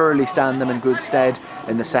will surely stand them in good stead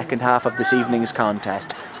in the second half of this evening's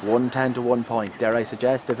contest. 1-10 to 1 point. Dare I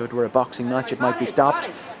suggest if it were a boxing match it might be stopped,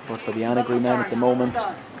 but for the Annagree men at the moment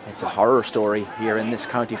it's a horror story here in this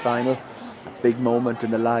county final. Big moment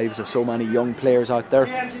in the lives of so many young players out there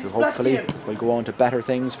who hopefully will go on to better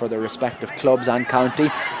things for their respective clubs and county.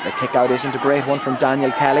 The kick out isn't a great one from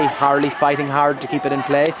Daniel Kelly. Harley fighting hard to keep it in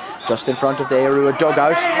play just in front of the Aodh Ruadh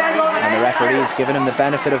dugout, and the referee's given him the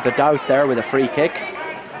benefit of the doubt there with a free kick,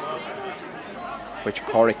 which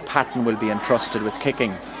Porrick Patton will be entrusted with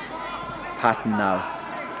kicking. Patton now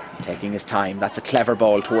taking his time. That's a clever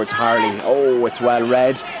ball towards Harley. Oh, it's well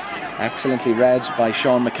read. Excellently read by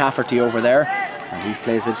Sean McCafferty over there, and he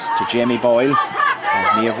plays it to Jamie Boyle as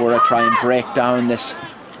Naomh Mhuire try and break down this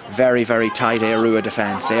very, very tight Aodh Ruadh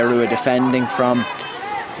defence. Aodh Ruadh defending from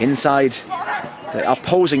inside the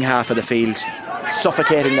opposing half of the field,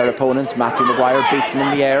 suffocating their opponents. Matthew Maguire beaten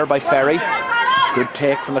in the air by Ferry. Good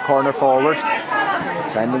take from the corner forward,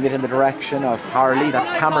 sending it in the direction of Harley. That's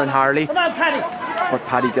Cameron Harley. But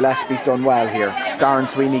Paddy Gillespie's done well here. Darren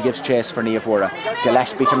Sweeney gives chase for Naomh Mhuire.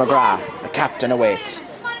 Gillespie to McGrath. The captain awaits.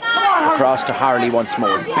 Across to Harley once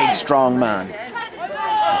more. Big strong man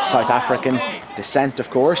of South African descent, of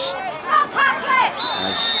course.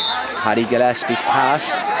 As Paddy Gillespie's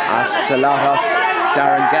pass asks a lot of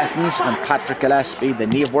Darren Gettins, and Patrick Gillespie, the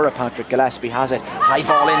Naomh Mhuire Patrick Gillespie, has it. High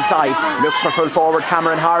ball inside, looks for full forward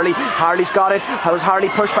Cameron Harley. Harley's got it. How's Harley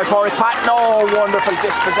pushed by Porrick Patton? Oh, wonderful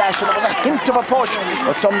dispossession. It was a hint of a push,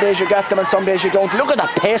 but some days you get them and some days you don't. Look at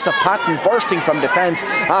that pace of Patton bursting from defence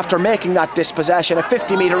after making that dispossession. A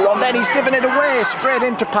 50-metre run, then he's given it away straight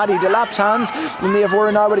into Paddy Delap's hands. And Naomh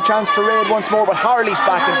Mhuire now with a chance to raid once more, but Harley's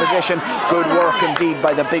back in position. Good work indeed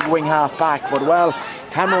by the big wing half back, but well,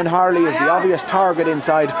 Cameron Harley is the obvious target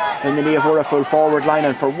inside in the Naomh Mhuire full forward line,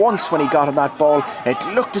 and for once when he got on that ball it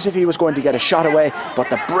looked as if he was going to get a shot away, but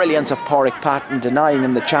the brilliance of Porrick Patton denying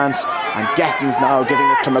him the chance, and Gettins now giving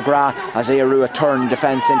it to McGrath as Aodh turned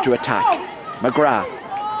defence into attack. McGrath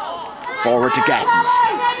forward to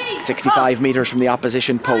Gettins, 65 metres from the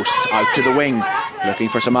opposition posts, out to the wing, looking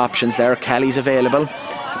for some options there. Kelly's available.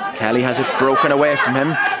 Kelly has it broken away from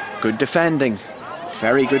him. Good defending.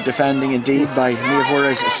 Very good defending indeed by Naomh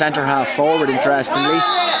Mhuire's centre half forward, interestingly,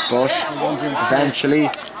 but eventually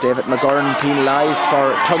David McGurran penalised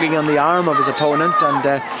for tugging on the arm of his opponent, and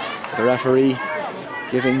the referee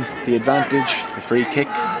giving the advantage, the free kick,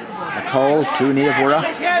 a call to Naomh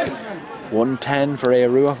Mhuire. 1-10 for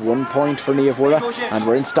Aodh, 1 point for Naomh Mhuire, and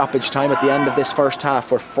we're in stoppage time at the end of this first half.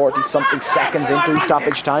 We're 40-something seconds into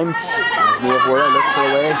stoppage time as Naomh Mhuire look for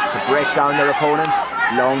a way to break down their opponents.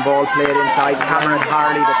 Long ball played inside, Cameron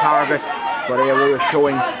Harley the target, but Aodh is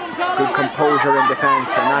showing good composure in defence,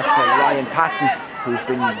 and that's Ryan Patton, who's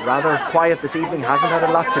been rather quiet this evening, hasn't had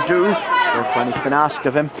a lot to do, but when it's been asked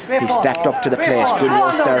of him, he stepped up to the plate. Good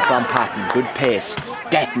work there from Patton, good pace.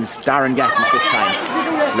 Gettins, Darren Gettins this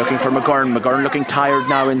time, looking for McGurran. McGurran looking tired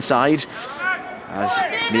now inside, as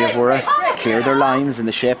Naomh Mhuire clear their lines in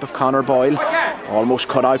the shape of Conor Boyle, almost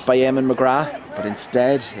cut out by Eamon McGrath, but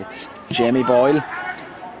instead it's Jamie Boyle.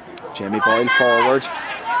 Jamie Boyle forward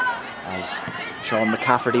as Sean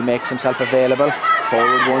McCafferty makes himself available.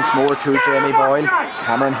 Forward once more to Jamie Boyle.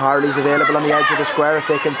 Cameron Harley's available on the edge of the square if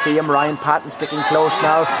they can see him. Ryan Patton sticking close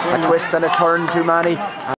now. A twist and a turn to Manny.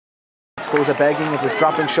 Goes a begging. It was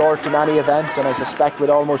dropping short in any event, and I suspect with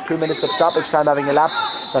almost 2 minutes of stoppage time having elapsed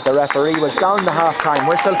that the referee will sound the half-time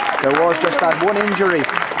whistle. There was just that one injury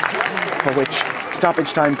for which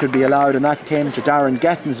stoppage time could be allowed, and that came to Darren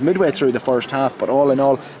Gettins midway through the first half. But all in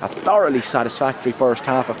all, a thoroughly satisfactory first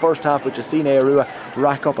half, a first half which has seen Aodh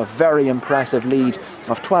rack up a very impressive lead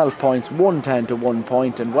of 12 points, 1-10 to 1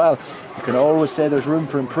 point. And well, you can always say there's room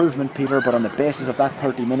for improvement, Peter, but on the basis of that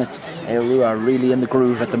 30 minutes, Aodh are really in the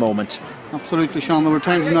groove at the moment. Absolutely, Sean. There were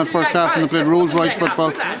times in that first half when they played rules-wise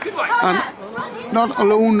football, and not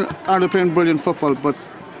alone are they playing brilliant football, but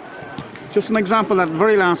just an example, that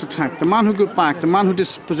very last attack, the man who got back, the man who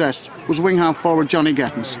dispossessed, was wing half forward Johnny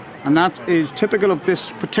Gettins, and that is typical of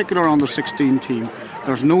this particular under-16 team.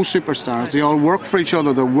 There's no superstars, they all work for each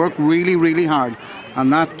other, they work really, really hard,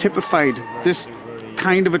 and that typified this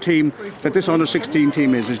kind of a team that this under-16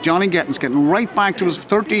 team is Johnny Gettins getting right back to his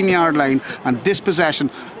 13-yard line and dispossession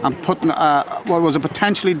and putting what was a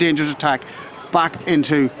potentially dangerous attack back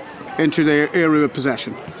into the area of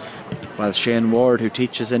possession. Well, Shane Ward, who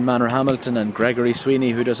teaches in Manorhamilton, and Gregory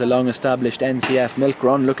Sweeney, who does a long-established NCF milk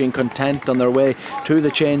run, looking content on their way to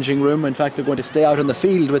the changing room. In fact, they're going to stay out on the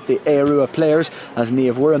field with the Aodh players as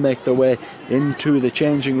Naomh Mhuire make their way into the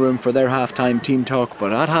changing room for their half-time team talk.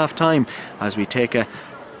 But at half-time, as we take a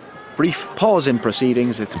brief pause in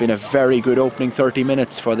proceedings, it's been a very good opening 30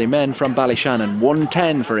 minutes for the men from Ballyshannon.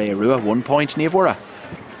 1-10 for Aodh, 1 point Naomh Mhuire.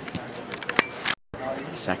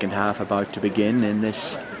 Second half about to begin in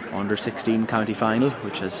this under-16 county final,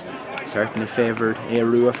 which has certainly favoured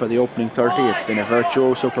Aodh for the opening 30. It's been a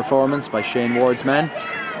virtuoso performance by Shane Ward's men.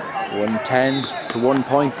 1-10 to 1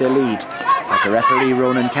 point they lead as the referee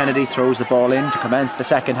Ronan Kennedy throws the ball in to commence the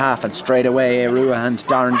second half, and straight away Aodh and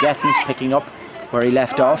Darren Gettins picking up where he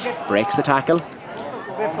left off, breaks the tackle,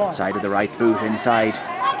 side of the right boot inside,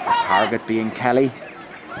 the target being Kelly.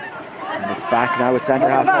 And it's back now at centre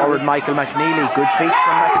half forward Michael McNeely. Good feet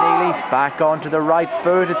from McNeely. Back onto the right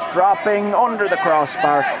foot. It's dropping under the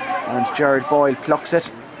crossbar, and Jared Boyle plucks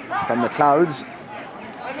it from the clouds.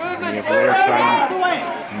 Naomh Mhuire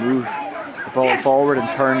trying to move the ball forward and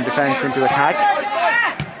turn defence into attack.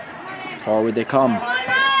 Forward they come.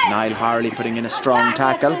 Naomh Niall Harley putting in a strong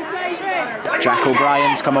tackle. Jack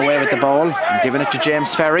O'Brien's come away with the ball and giving it to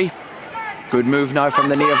James Ferry. Good move now from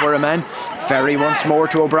the Naomh Mhuire men. Ferry once more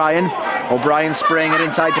to O'Brien. O'Brien spraying it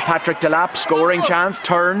inside to Patrick Delap. Scoring chance,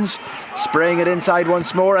 turns, spraying it inside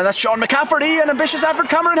once more, and that's Sean McCafferty. An ambitious effort.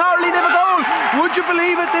 Cameron Harley, they've a goal. Would you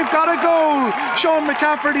believe it? They've got a goal. Sean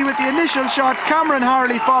McCafferty with the initial shot. Cameron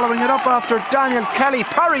Harley following it up after Daniel Kelly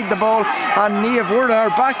parried the ball, and Naomh Mhuire are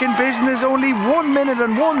back in business. Only 1 minute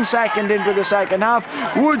and 1 second into the second half.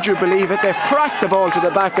 Would you believe it? They've cracked the ball to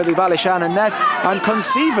the back of the Ballyshannon net, and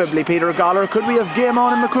conceivably, Peter Goller, could we have game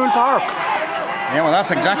on in McCool Park? Yeah, well,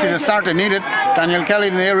 that's exactly the start they needed. Daniel Kelly,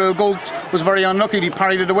 the aerial goal, was very unlucky. He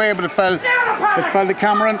parried it away, but it fell to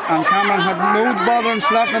Cameron, and Cameron had no bother in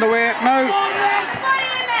slotting it away. Now,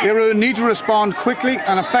 Aodh need to respond quickly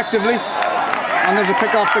and effectively, and there's a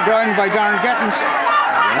pick off the ground by Darren Gettins,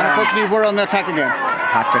 and it puts Naomh Mhuire on the attack again.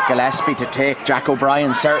 Patrick Gillespie to take. Jack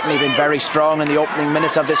O'Brien certainly been very strong in the opening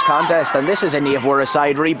minutes of this contest, and this is a Naomh Mhuire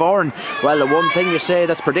side reborn. Well, the one thing you say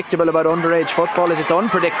that's predictable about underage football is its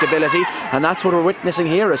unpredictability, and that's what we're witnessing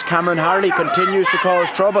here as Cameron Harley continues to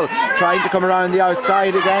cause trouble. Trying to come around the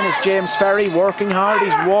outside again is James Ferry, working hard.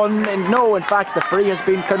 He's won, and no, in fact the free has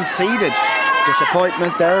been conceded.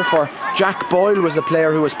 Disappointment there for Jack Boyle, was the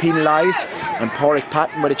player who was penalised, and Pádraig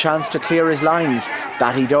Patton with a chance to clear his lines.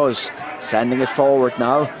 That he does. Sending it forward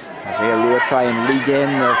now as Aodh Ruadh try and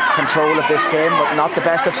regain their control of this game, but not the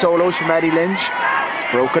best of solos from Eddie Lynch.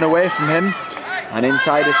 Broken away from him, and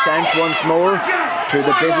inside it's sent once more to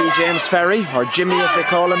the busy James Ferry, or Jimmy as they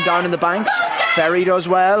call him down in the banks. Ferry does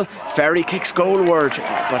well. Ferry kicks goalward,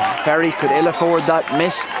 but Ferry could ill afford that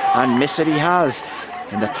miss, and miss it he has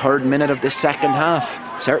in the 3rd minute of this second half.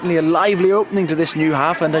 Certainly a lively opening to this new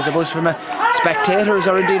half, and I suppose from a spectator's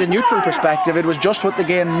or indeed a neutral perspective, it was just what the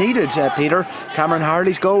game needed, Peter. Cameron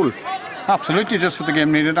Harley's goal. Absolutely just what the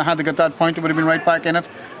game needed. I had to get that point, it would have been right back in it.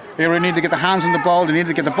 They really need to get the hands on the ball, they need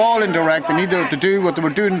to get the ball in direct, they need to do what they were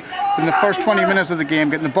doing in the first 20 minutes of the game,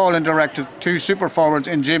 getting the ball in direct to 2 super forwards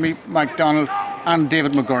in Jamie McDonald and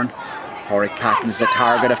David McGurn. Pádraig Patton's the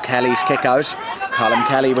target of Kelly's kick out. Colm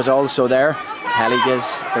Kelly was also there. Kelly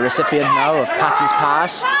gives the recipient now of Patton's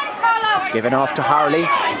pass. It's given off to Harley.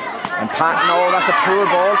 And Patton, oh, that's a poor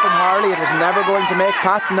ball from Harley. It was never going to make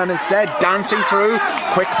Patton, and instead dancing through.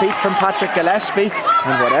 Quick feet from Patrick Gillespie.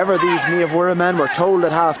 And whatever these Naomh Mhuire men were told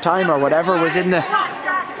at half time, or whatever was in the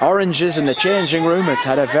oranges in the changing room, it's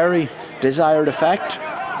had a very desired effect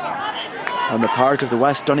on the part of the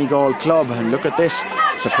West Donegal club. And look at this,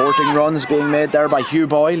 supporting runs being made there by Hugh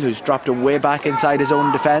Boyle, who's dropped it way back inside his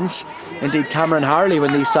own defence. Indeed, Cameron Harley,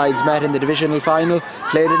 when these sides met in the divisional final,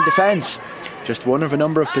 played in defence. Just one of a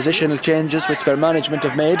number of positional changes which their management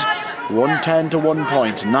have made. 110 to 1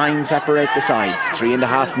 point, 9 separate the sides.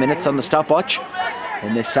 3.5 minutes on the stopwatch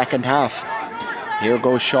in this second half. Here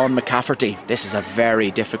goes Sean McCafferty. This is a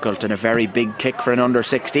very difficult and a very big kick for an under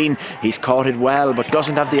 16. He's caught it well, but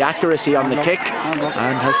doesn't have the accuracy on the kick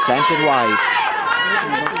and has sent it wide.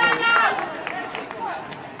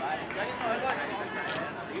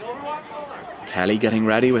 Kelly getting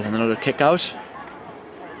ready with another kick out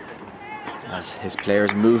as his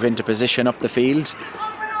players move into position up the field.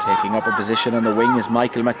 Taking up a position on the wing is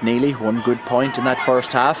Michael McNeely. 1 good point in that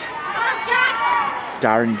first half.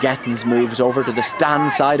 Darren Gettins moves over to the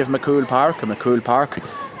stand side of McCool Park,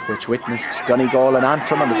 which witnessed Donegal and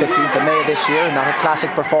Antrim on the 15th of May this year. Not a classic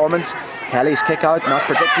performance. Kelly's kick out, not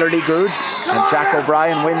particularly good, and Jack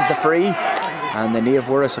O'Brien wins the free. And the Naomh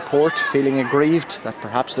Mhuire support feeling aggrieved that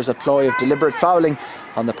perhaps there's a ploy of deliberate fouling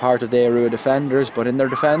on the part of the Aodh Ruadh defenders, but in their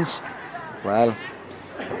defence, well,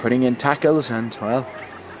 putting in tackles, and well,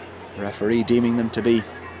 the referee deeming them to be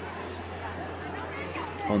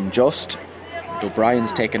unjust.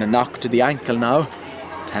 O'Brien's taken a knock to the ankle now.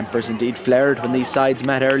 Tempers indeed flared when these sides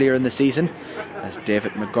met earlier in the season, as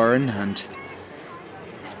David McGurn and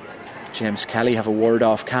James Kelly have a word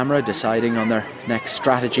off camera deciding on their next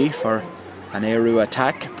strategy for an Aodh Ruadh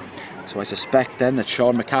attack. So I suspect then that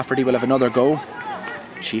Sean McCafferty will have another go.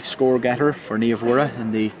 Chief score getter for Naomh Mhuire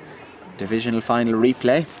in the divisional final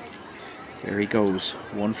replay. There he goes.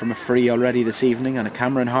 One from a free already this evening and a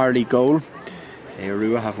Cameron Harley goal. Aodh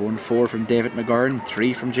Ruadh have 1-4 from David McGurn,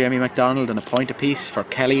 3 from Jamie McDonald, and a point apiece for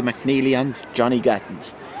Kelly, McNeely and Johnny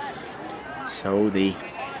Gettins. So the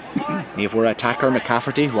Naomh Mhuire attacker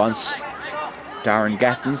McCafferty wants Darren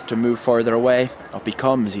Gettins to move further away. Up he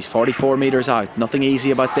comes, he's 44 metres out. Nothing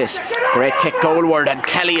easy about this. Great kick goalward, and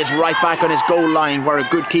Kelly is right back on his goal line where a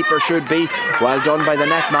good keeper should be. Well done by the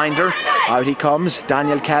netminder. Out he comes,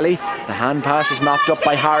 Daniel Kelly. The hand pass is mopped up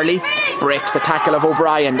by Harley. Breaks the tackle of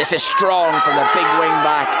O'Brien. This is strong from the big wing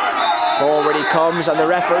back. Forward he comes, and the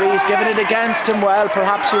referee's given it against him. Well,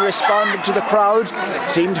 perhaps he responded to the crowd.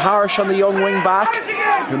 Seemed harsh on the young wing back,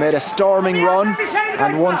 who made a storming run.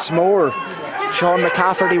 And once more, Sean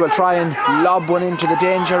McCafferty will try and lob one into the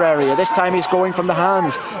danger area. This time he's going from the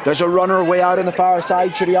hands. There's a runner way out on the far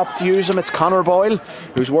side. Should he opt to use him? It's Conor Boyle,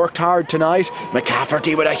 who's worked hard tonight.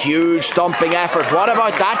 McCafferty with a huge thumping effort. What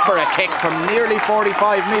about that for a kick from nearly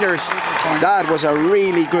 45 metres? That was a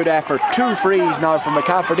really good effort. 2 frees now from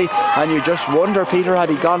McCafferty, and you just wonder, Peter, had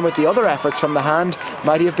he gone with the other efforts from the hand,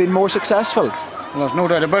 might he have been more succsuccessful? Well, there's no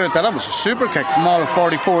doubt about it. That was a super kick from all of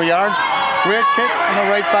 44 yards. Great kick, and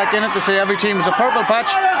they're right back in it to say every team is a purple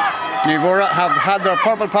patch. Naomh Mhuire have had their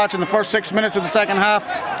purple patch in the first 6 minutes of the second half,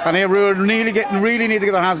 and they really need to get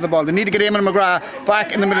their hands on the ball. They need to get Eamon McGrath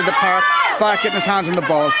back in the middle of the park, back getting his hands on the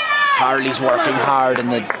ball. Harley's working hard in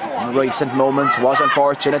the recent moments. Was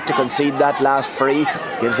unfortunate to concede that last free.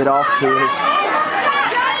 Gives it off to his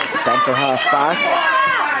centre half back.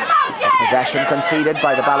 Possession conceded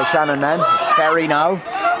by the Ballyshannon men. It's Ferry now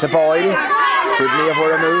to Boyle. Good Naomh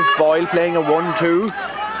Mhuire move. Boyle playing a 1-2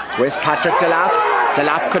 with Patrick Delap.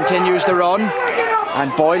 Delap continues the run,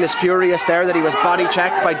 and Boyle is furious there that he was body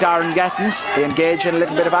checked by Darren Gettins. They engage in a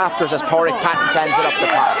little bit of afters as Porrick Patton sends it up the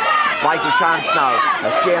park. Vital chance now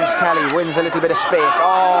as James Kelly wins a little bit of space.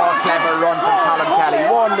 Oh, clever run from Colin Kelly.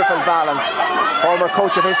 Wonderful balance. Former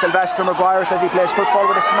coach of his, Sylvester Maguire, says he plays football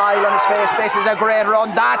with a smile on his face. This is a great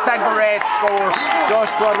run. That's a great score.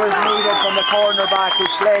 Just what was needed from the cornerback,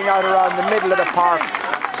 who's playing out around the middle of the park.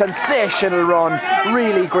 Sensational run,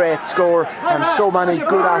 really great score, and so many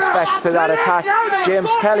good aspects to that attack. James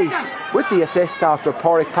Kelly with the assist after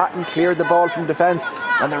Porrick Patton cleared the ball from defence,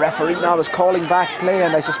 and the referee now is calling back play,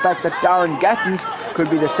 and I suspect that Darren Gettins could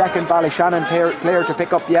be the second Ballyshannon player to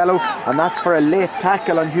pick up yellow, and that's for a late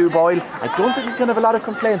tackle on Hugh Boyle. I don't think he can have a lot of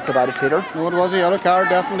complaints about it, Peter. No, it was a yellow card,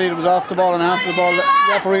 definitely. It was off the ball and after the ball. The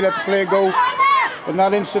referee let the play go. But in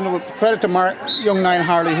that instant, with credit to young Niall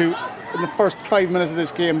Harley, who in the first 5 minutes of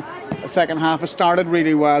this game, the second half, has started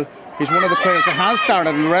really well. He's one of the players that has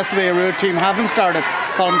started, and the rest of the Aodh team haven't started.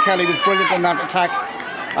 Colin Kelly was brilliant on that attack.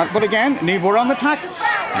 But again, Naomh Mhuire on the attack.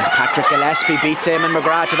 As Patrick Gillespie beats Eamon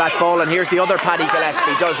McGrath to that ball, and here's the other Paddy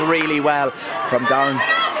Gillespie, does really well from down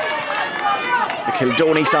the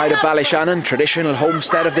Kildoney side of Ballyshannon, traditional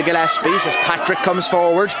homestead of the Gillespies, as Patrick comes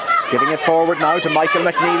forward, giving it forward now to Michael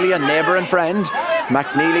McNeely, a neighbour and friend.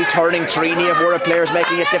 McNeely turning 3 Naomh Mhuire players,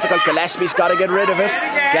 making it difficult. Gillespie's got to get rid of it.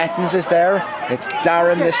 Gettins is there. It's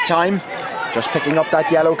Darren this time, just picking up that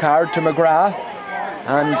yellow card to McGrath,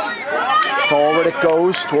 and forward it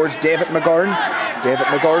goes towards David McGurn. David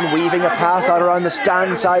McGurn weaving a path out around the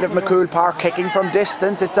stand side of McCool Park, kicking from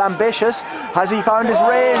distance. It's ambitious. Has he found his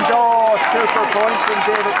range? Oh, super point from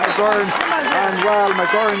David McGurn. And well,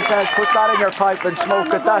 McGurn says, put that in your pipe and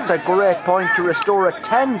smoke it. That's a great point to restore a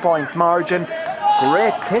 10-point margin.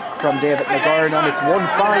 Great kick from David McGurn, and it's 1-5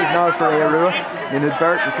 now for Aodh Ruadh.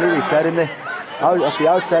 Inadvertently, we said at the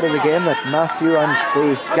outset of the game that Matthew and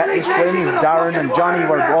the Gettins twins, Darren and Johnny,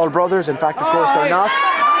 were all brothers. In fact, of course, they're not.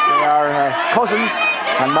 They are cousins,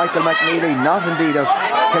 and Michael McNeely, not indeed of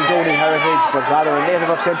Kildoney heritage, but rather a native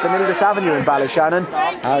of St Benildus Avenue in Ballyshannon,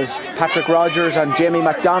 as Patrick Rogers and Jamie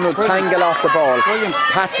MacDonald tangle off the ball.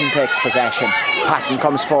 Patton takes possession. Patton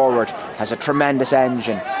comes forward, has a tremendous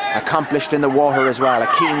engine, accomplished in the water as well, a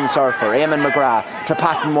keen surfer. Eamon McGrath to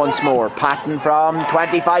Patton once more. Patton from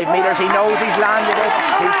 25 metres, he knows he's landed it.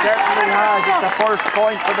 He certainly has. It's a first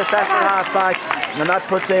point for the centre half back, and that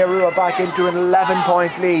puts Aodh Ruadh back into an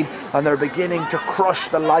 11-point lead, and they're beginning to crush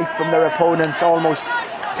the life from their opponents almost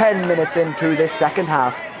 10 minutes into this second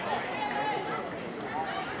half.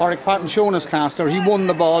 Porrick Patton showing his class there. He won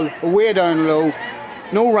the ball way down low,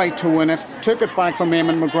 no right to win it, took it back from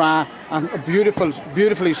Eamon McGrath, and a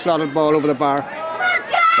beautifully slotted ball over the bar.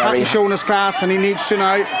 Patton showing his class, and he needs to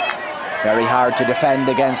now. Very hard to defend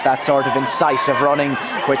against that sort of incisive running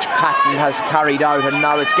which Patton has carried out, and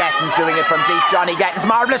now it's Gettins doing it from deep. Johnny Gettins,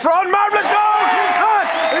 marvellous run, marvellous goal!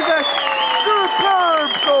 That is a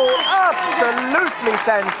superb goal, absolutely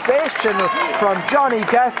sensational from Johnny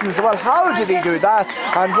Gettins. Well, how did he do that,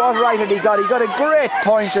 and what right had he got? He got a great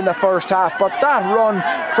point in the first half, but that run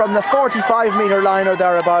from the 45-metre line or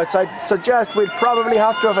thereabouts, I'd suggest we'd probably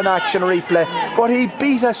have to have an action replay, but he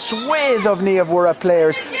beat a swathe of Naomh Mhuire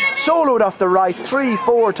players, soloed off the right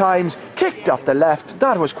 3-4 times, kicked off the left.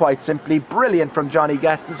 That was quite simply brilliant from Johnny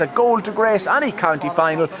Gettins. A goal to grace any county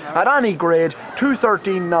final at any grade.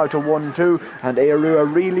 2-13 now to 1-2, and Aodh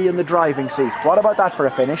Ruadh really in the driving seat. What about that that for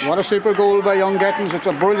a finish. What a super goal by young Gettins. It's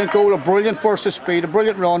a brilliant goal, a brilliant burst of speed, a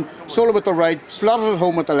brilliant run, solo with the right, slotted it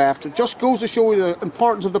home with the left. It just goes to show you the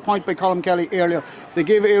importance of the point by Colm Kelly earlier. They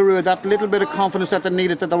gave Aodh Ruadh that little bit of confidence that they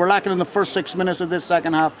needed, that they were lacking in the first 6 minutes of this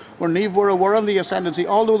second half, where Naomh Mhuire were on the ascendancy.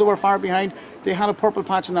 Although they were far behind, they had a purple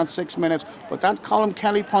patch in that 6 minutes. But that Colm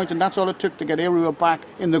Kelly point, and that's all it took to get Aodh Ruadh back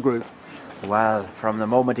in the groove. Well, from the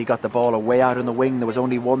moment he got the ball away out on the wing, there was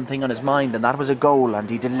only one thing on his mind, and that was a goal, and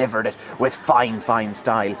he delivered it with fine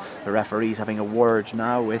style. The referee's having a word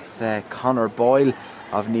now with Conor Boyle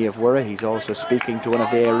of Naomh Mhuire. He's also speaking to one of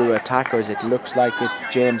the Aodh Ruadh attackers. It looks like it's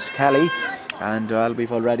James Kelly. And well,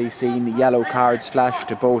 we've already seen yellow cards flash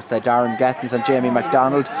to both Darren Gettins and Jamie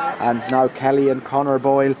MacDonald, and now Kelly and Conor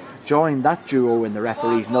Boyle join that duo in the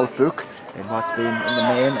referee's notebook in what's been in the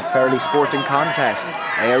main a fairly sporting contest.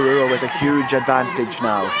 Aodh Ruadh with a huge advantage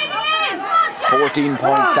now. 14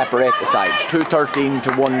 points separate the sides, 2-13 to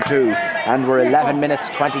 1-2, and we're 11 minutes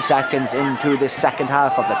 20 seconds into this second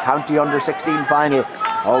half of the County Under-16 final,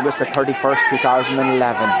 August the 31st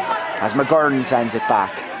 2011, as McGurn sends it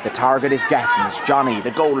back. The target is Gettins. Johnny, the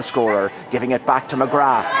goal scorer, giving it back to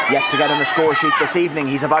McGrath. Yet to get on the score sheet this evening.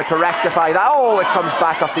 He's about to rectify that. Oh, it comes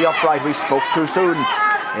back off the upright. We spoke too soon.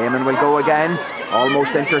 Eamon will go again.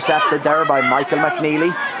 Almost intercepted there by Michael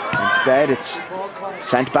McNeely. Instead, it's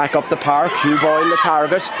sent back up the park. Hugh Boyle, the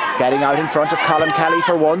target, getting out in front of Colm Kelly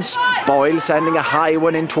for once. Boyle sending a high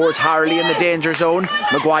one in towards Harley in the danger zone.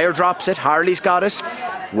 Maguire drops it. Harley's got it.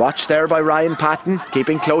 Watched there by Ryan Patton,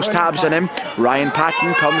 keeping close tabs on him. Ryan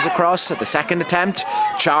Patton comes across at the second attempt,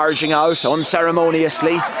 charging out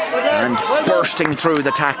unceremoniously and bursting through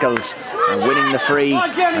the tackles and winning the free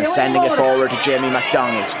and sending it forward to Jamie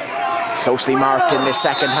MacDonald. Closely marked in this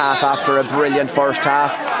second half after a brilliant first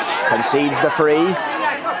half. Concedes the free.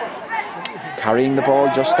 Carrying the ball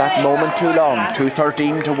just that moment too long.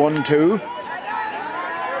 2-13 to 1-2.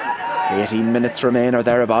 18 minutes remain or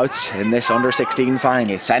thereabouts in this under-16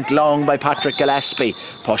 final. Sent long by Patrick Gillespie.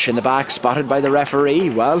 Push in the back, spotted by the referee.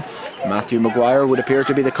 Well, Matthew Maguire would appear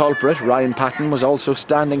to be the culprit. Ryan Patton was also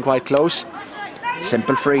standing quite close.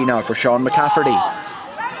 Simple free now for Sean McCafferty.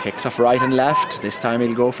 Kicks off right and left. This time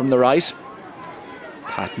he'll go from the right.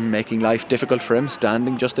 Patton making life difficult for him,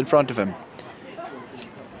 standing just in front of him.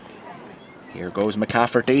 Here goes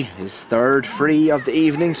McCafferty, his third free of the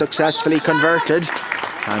evening, successfully converted.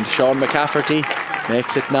 And Sean McCafferty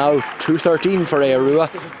makes it now 2-13 for Aodh Ruadh,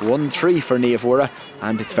 1-3 for Naomh Mhuire,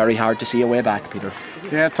 and it's very hard to see a way back, Peter.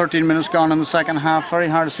 Yeah, 13 minutes gone in the second half, very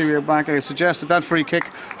hard to see a way back. I suggest that free kick,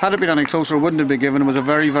 had it been any closer, wouldn't have been given. It was a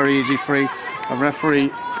very easy free. The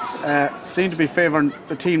referee seemed to be favouring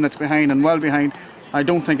the team that's behind and well behind. I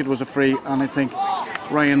don't think it was a free, and I think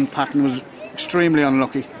Ryan Patton was extremely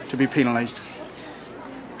unlucky to be penalised.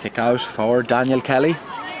 Kick out for Daniel Kelly.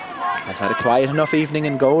 Has had a quiet enough evening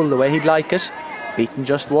in goal, the way he'd like it. Beaten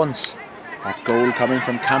just once. That goal coming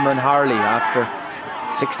from Cameron Harley after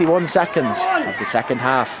 61 seconds of the second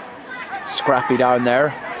half. Scrappy down there,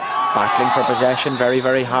 battling for possession,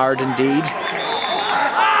 very hard indeed.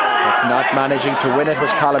 But not managing to win it was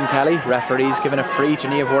Colm Kelly. Referees given a free to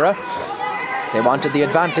Naomh Mhuire. They wanted the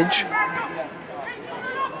advantage.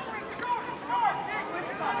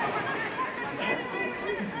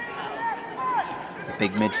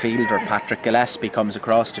 Big midfielder Patrick Gillespie comes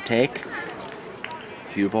across to take.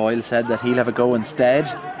 Hugh Boyle said that he'll have a go instead.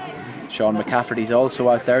 Sean McCafferty's also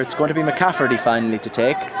out there. It's going to be McCafferty finally to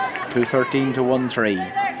take. 2-13 to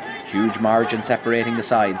 1-3. Huge margin separating the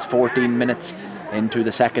sides. 14 minutes into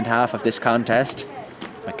the second half of this contest.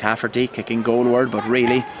 McCafferty kicking goalward, but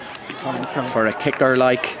really for a kicker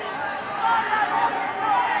like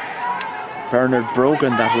Bernard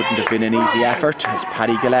Brogan, that wouldn't have been an easy effort, as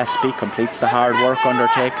Paddy Gillespie completes the hard work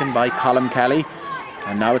undertaken by Colm Kelly.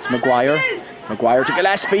 And now it's Maguire. Maguire to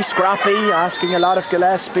Gillespie, scrappy, asking a lot of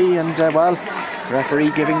Gillespie, and well,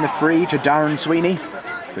 referee giving the free to Darren Sweeney.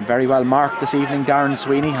 It's been very well marked this evening. Darren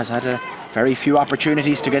Sweeney has had very few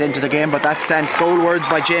opportunities to get into the game, but that's sent goalward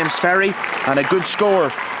by James Ferry, and a good score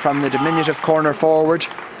from the diminutive corner forward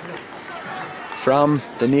from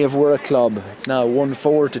the Naomh Mhuire club. It's now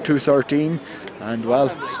 1-4 to 2-13, and well,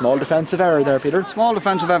 small defensive error there, Peter. Small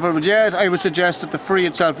defensive error, but yeah, I would suggest that the free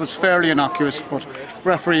itself was fairly innocuous, but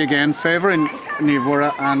referee again favouring Naomh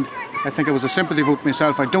Mhuire, and I think it was a sympathy vote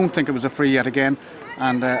myself. I don't think it was a free yet again,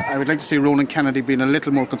 and I would like to see Ronan Kennedy being a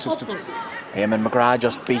little more consistent. Eamon McGrath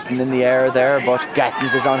just beaten in the air there, but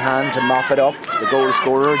Gettins is on hand to mop it up. The goal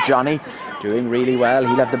scorer, Johnny, doing really well.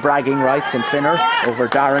 He'll have the bragging rights in Finner over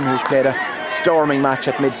Darren, who's played a storming match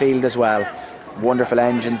at midfield as well. Wonderful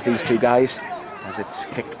engines, these two guys, as it's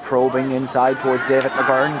kicked probing inside towards David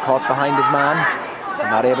McGurn, caught behind his man and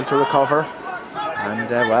not able to recover. And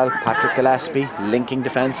well, Patrick Gillespie linking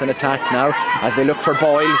defence and attack now as they look for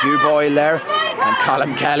Boyle. Hugh Boyle there, and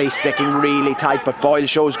Colm Kelly sticking really tight, but Boyle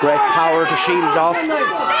shows great power to shield off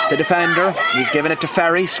the defender. He's given it to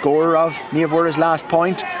Ferry, scorer of Naomh Mhuire's last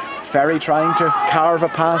point. Ferry trying to carve a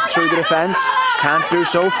path through the defence, can't do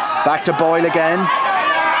so. Back to Boyle again.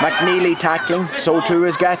 McNeely tackling, so too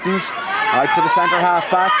is Gettins. Out to the centre half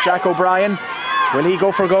back, Jack O'Brien. Will he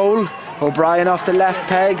go for goal? O'Brien off the left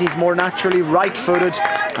peg, he's more naturally right-footed,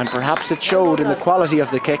 and perhaps it showed in the quality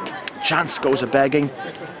of the kick. Chance goes a-begging,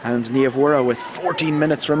 and Naomh Mhuire, with 14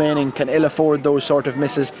 minutes remaining, can ill afford those sort of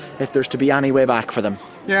misses if there's to be any way back for them.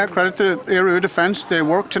 Yeah, credit to Aodh defence. They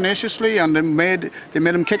worked tenaciously and they made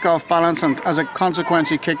him kick off balance, and as a consequence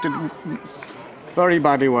he kicked it very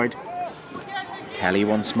badly wide. Kelly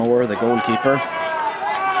once more, the goalkeeper.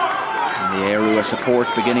 And the Aodh support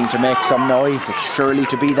beginning to make some noise. It's surely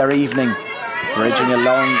to be their evening. Bridging a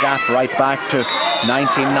long gap right back to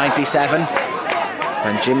 1997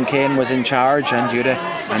 when Jim Kane was in charge, and you had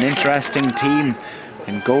an interesting team.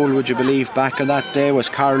 In goal, would you believe, back on that day was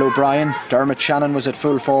Carl O'Brien. Dermot Shannon was at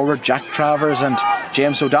full forward. Jack Travers and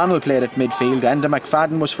James O'Donnell played at midfield. Enda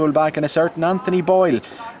McFadden was full back, and a certain Anthony Boyle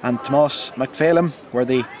and Tomas McPhailim were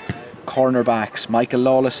the cornerbacks. Michael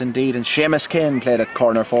Lawless indeed, and Seamus Kane played at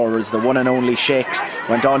corner forwards. The one and only Shakes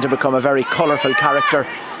went on to become a very colourful character,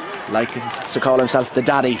 like to call himself the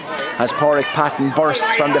daddy, as Pádraig Patton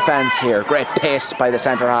bursts from defence here. Great pace by the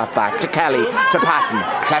centre half back to Kelly, to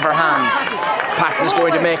Patton, clever hands. Patton's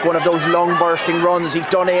going to make one of those long bursting runs. He's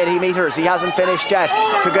done 80 metres, he hasn't finished yet.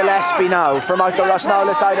 To Gillespie now from out the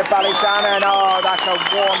Rosnowla side of Ballyshannon. Oh, that's a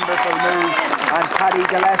wonderful move, and Paddy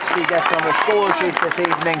Gillespie gets on the score sheet this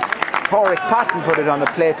evening. Pádraig Patton put it on the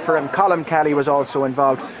plate for him. Colm Kelly was also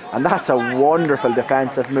involved, and that's a wonderful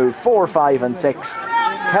defensive move. 4, 5 and 6.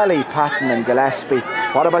 Kelly, Patton and Gillespie.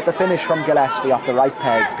 What about the finish from Gillespie off the right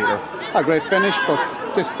peg, Peter? A great finish,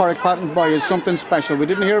 but this Pádraig Patton boy is something special. We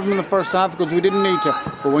didn't hear of him in the first half because we didn't need to,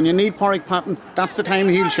 but when you need Pádraig Patton, that's the time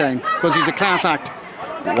he'll shine, because he's a class act.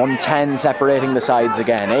 1:10 separating the sides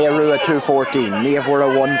again. Aodh at 2:14, Naomh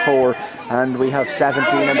Mhuire 1:4, and we have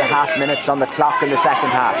 17 and a half minutes on the clock in the second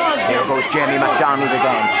half. Here goes Jamie MacDonald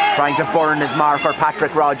again, trying to burn his marker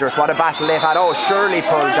Patrick Rogers. What a battle they've had. Oh, surely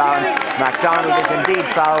pulled down. MacDonald is indeed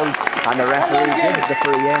fouled, and the referee gives the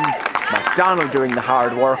free in. MacDonald doing the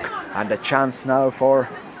hard work, and a chance now for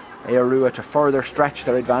Aodh to further stretch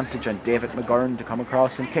their advantage, and David McGurn to come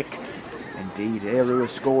across and kick. Indeed, Aodh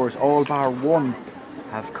scores, all bar one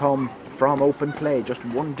have come from open play. Just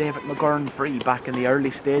one David McGurn free back in the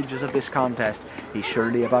early stages of this contest. He's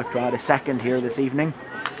surely about to add a second here this evening.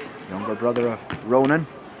 Younger brother of Ronan,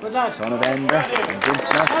 son of Enda and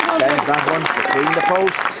Dintna, sends that one between the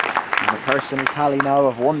posts, and a personal tally now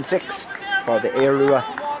of 1-6 for the Aodh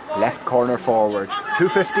left corner forward.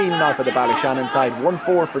 2:15 now for the Ballyshannon side,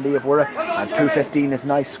 1-4 for Naomh Mhuire, and 2:15 is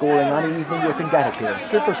nice scoring any evening you can get it here.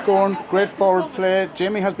 Super scoring, great forward play.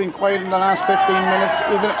 Jamie has been quiet in the last 15 minutes,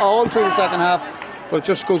 even all through the second half, but it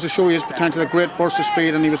just goes to show you his potential. A great burst of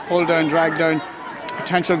speed, and he was pulled down, dragged down,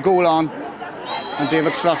 potential goal on, and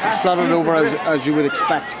David slotted over as you would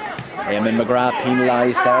expect. Eamon McGrath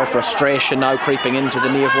penalised there. Frustration now creeping into the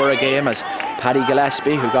Naomh Mhuire game as Paddy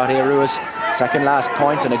Gillespie, who got Aodh's second last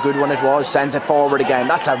point, and a good one it was, sends it forward again.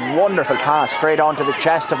 That's a wonderful pass straight onto the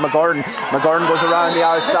chest of McGurn. McGurn goes around the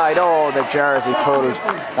outside. Oh, the jersey pulled.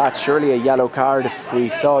 That's surely a yellow card. If we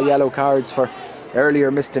saw yellow cards for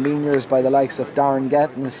earlier misdemeanours by the likes of Darren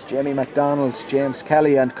Gettins, Jamie MacDonald, James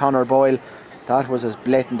Kelly and Conor Boyle, that was as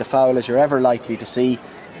blatant a foul as you're ever likely to see,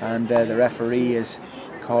 and the referee is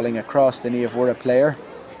calling across the Naomh Mhuire player,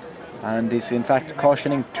 and is in fact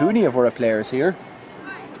cautioning two Naomh Mhuire players here.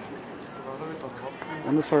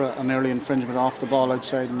 One for an early infringement off the ball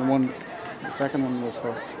outside, and the second one was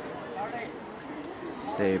for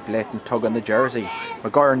the blatant tug on the jersey.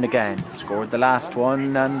 McGurn again scored the last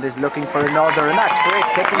one and is looking for another, and that's great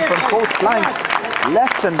kicking from both flanks,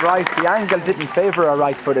 left and right. The angle didn't favour a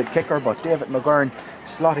right-footed kicker, but David McGurn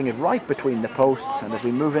slotting it right between the posts. And as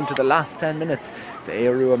we move into the last 10 minutes, the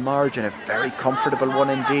Aodh margin, a very comfortable one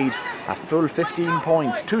indeed, a full 15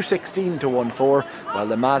 points, 216 to 1-4, while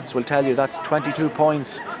the maths will tell you that's 22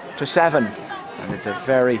 points to 7, and it's a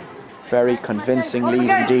very, very convincing lead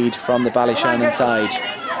indeed from the Ballyshannon side.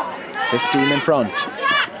 15 in front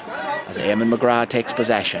as Eamon McGrath takes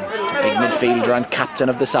possession. The big midfielder and captain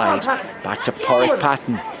of the side. Back to Pádraig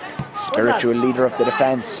Patton, spiritual leader of the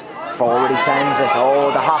defence. Forward he sends it.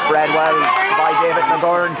 Oh, the hop read well by David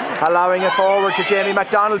McGurn, allowing it forward to Jamie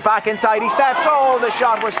MacDonald. Back inside he steps. Oh, the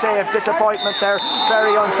shot was saved. Disappointment there.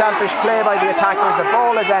 Very unselfish play by the attackers. The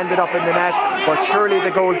ball has ended up in the net, but surely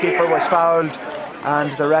the goalkeeper was fouled.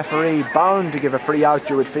 and the referee bound to give a free out,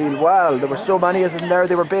 you would feel. Well, there were so many of them there,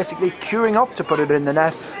 they were basically queuing up to put it in the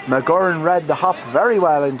net. McGurn read the hop very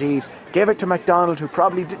well indeed, gave it to MacDonald, who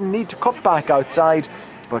probably didn't need to cut back outside.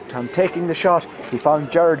 But on taking the shot, he found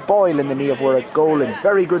Gerard Boyle in the Naomh Mhuire goal in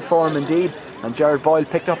very good form indeed. And Gerard Boyle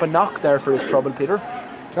picked up a knock there for his trouble, Peter.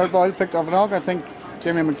 Gerard Boyle picked up a knock. I think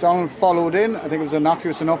Jamie MacDonald followed in. I think it was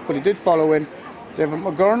innocuous enough, but he did follow in. David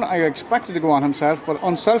McGurn, I expected to go on himself, but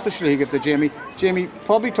unselfishly he got to Jamie. Jamie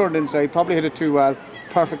probably turned inside, probably hit it too well.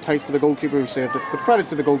 Perfect height for the goalkeeper who saved it. But credit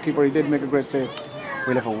to the goalkeeper, he did make a great save.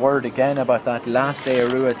 We'll have a word again about that last Aodh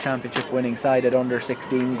Ruadh championship winning side at under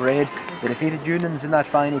 16 grade. They defeated Unions in that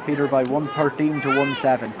final, Peter, by 113 to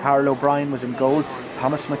 1-7. Carl O'Brien was in goal,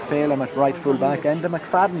 Thomas McPhailem at right full back, Enda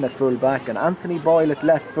McFadden at full back, and Anthony Boyle at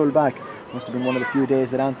left full back. Must have been one of the few days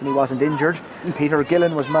that Anthony wasn't injured. Peter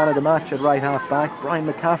Gillen was man of the match at right half back. Brian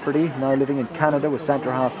McCafferty, now living in Canada, was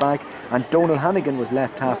centre half back, and Donal Hannigan was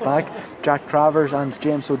left half back. Jack Travers and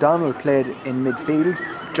James O'Donnell played in midfield.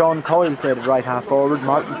 John Coyle played at right half forward.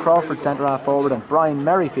 Martin Crawford centre half forward, and Brian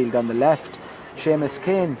Merrifield on the left. Seamus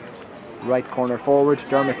Kane right corner forward.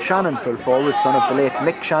 Dermot Shannon full forward, son of the late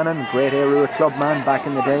Mick Shannon, great Aodh Ruadh club man back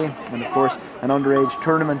in the day, and of course an underage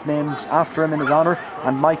tournament named after him in his honour.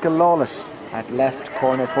 And Michael Lawless at left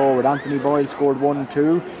corner forward. Anthony Boyle scored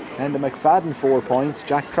 1-2. Enda McFadden 4 points,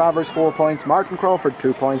 Jack Travers 4 points, Martin Crawford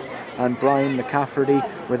 2 points, and Brian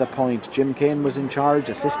McCafferty with a point. Jim Kane was in charge,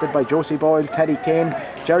 assisted by Josie Boyle, Teddy Kane,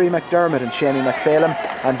 Jerry McDermott and Shamie McPhailem,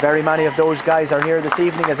 and very many of those guys are here this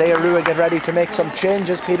evening as Aodh Ruadh get ready to make some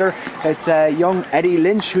changes, Peter. It's young Eddie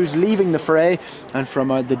Lynch who's leaving the fray, and from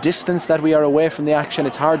the distance that we are away from the action,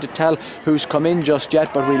 it's hard to tell who's come in just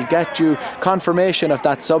yet, but we'll get you confirmation of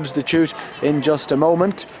that substitute in just a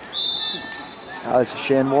moment, as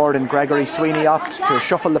Shane Ward and Gregory Sweeney opt to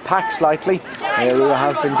shuffle the pack slightly. Aodh Ruadh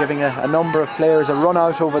have been giving a number of players a run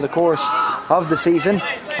out over the course of the season,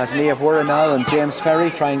 as Naomh Mhuire now and James Ferry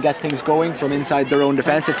try and get things going from inside their own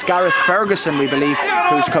defence. It's Gareth Ferguson, we believe,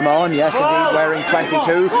 who's come on. Yes, indeed, wearing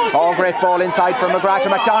 22. Oh, great ball inside from McGrath to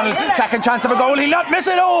MacDonald. Second chance of a goal. He'll not miss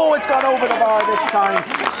it. Oh, it's gone over the bar this time.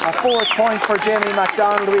 A 4th point for Jamie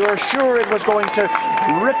MacDonald. We were sure it was going to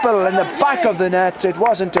ripple in the back of the net. It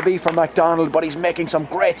wasn't to be for MacDonald, but he's making some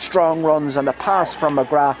great strong runs, and the pass from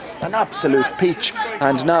McGrath, an absolute peach.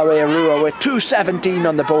 And now Aodh Ruadh with 2:17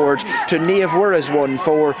 on the board to Naomh Mhuire's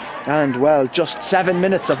 1-4, and well, just 7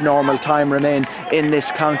 minutes of normal time remain in this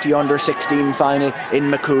county under 16 final in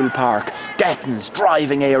McCool Park. Gettins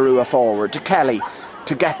driving Aodh Ruadh forward to Kelly,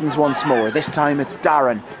 to Gettins once more. This time it's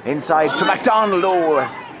Darren inside to MacDonald. Oh,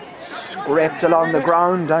 scraped along the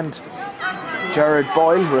ground, and Gerard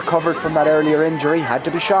Boyle, recovered from that earlier injury, had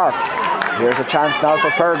to be sharp. Here's a chance now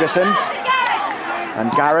for Ferguson,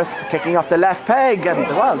 and Gareth kicking off the left peg, and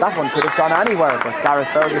well, that one could have gone anywhere, but Gareth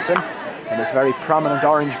Ferguson in his very prominent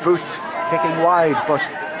orange boots kicking wide, but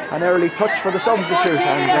an early touch for the substitute,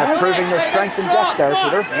 and proving their strength and depth there,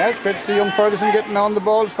 Peter. Yeah, it's great to see young Ferguson getting on the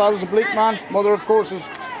ball. His father's a bleak man, mother of course is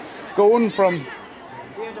going from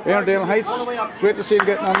Airedale Heights. Great to see him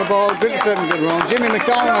getting on the ball, great to see him getting around. Jimmy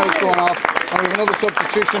McDonald now is going off, and we have another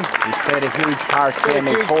substitution. He's played a huge part,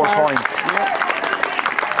 Jamie, 4 points. Yeah.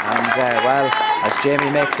 And well, as Jamie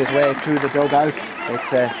makes his way to the dugout, it's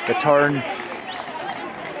the turn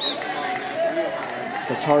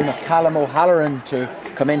of Callum O'Halloran to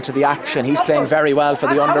come into the action. He's playing very well for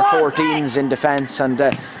the under-14s in defence, and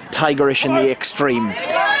tigerish in the extreme,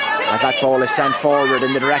 as that ball is sent forward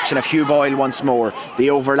in the direction of Hugh Boyle once more. The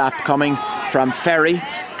overlap coming from Ferry,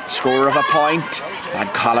 scorer of a point,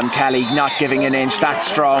 and Colin Kelly not giving an inch. That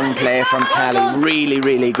strong play from Kelly,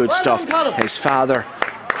 really good stuff. His father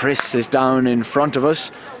Chris is down in front of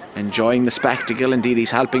us, enjoying the spectacle. Indeed,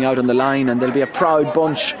 he's helping out on the line, and there'll be a proud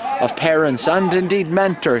bunch of parents and indeed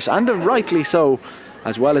mentors, and rightly so,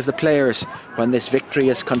 as well as the players, when this victory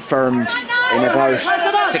is confirmed in about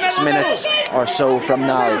 6 minutes or so from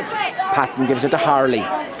now. Patton gives it to Harley,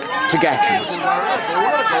 to Gettins.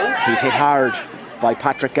 He's hit hard by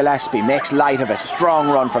Patrick Gillespie, makes light of it. Strong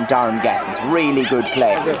run from Darren Gettins. Really good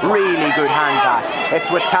play, really good hand pass.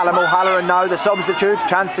 It's with Callum O'Halloran now, the substitute.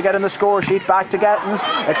 Chance to get in the score sheet. Back to Gettins.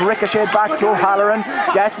 It's ricocheted back to O'Halloran.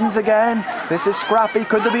 Gettins again. This is scrappy.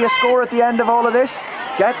 Could there be a score at the end of all of this?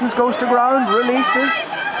 Gettins goes to ground, releases.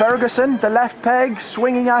 Ferguson, the left peg,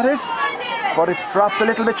 swinging at it, but it's dropped a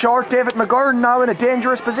little bit short. David McGurn now in a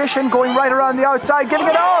dangerous position, going right around the outside, giving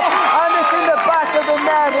it off, and it's in the back of the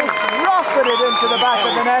net. It's rocketed into the back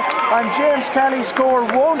of the net, and James Kelly's score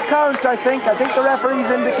won't count, I think. The referees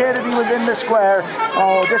indicated he was in the square.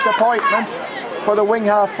 Oh, disappointment for the wing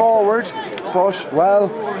half forward, but well,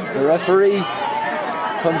 the referee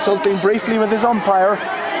consulting briefly with his umpire,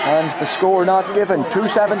 and the score not given.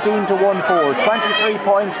 217 to 1-4, 23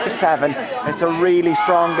 points to 7. It's a really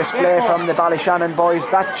strong display from the Ballyshannon boys.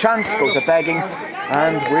 That chance goes a begging,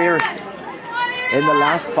 and we're in the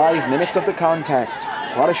last 5 minutes of the contest.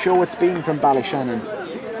 What a show it's been from Ballyshannon.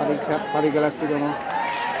 Paddy Gillespie done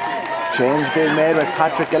off. Change being made with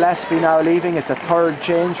Patrick Gillespie now leaving. It's a third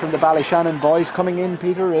change from the Ballyshannon boys. Coming in,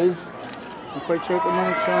 Peter, is... I'm quite sure at the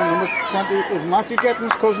moment, number 20 is Matthew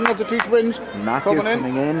Gettins, cousin of the two twins. Matthew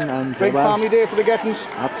coming in, and big family day for the Gettins.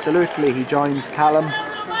 Absolutely, he joins Callum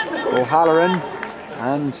O'Halloran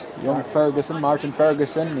and young Ferguson, Martin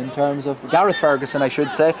Ferguson, in terms of Gareth Ferguson, I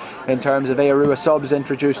should say, in terms of Aodh Ruadh subs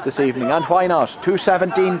introduced this evening. And why not?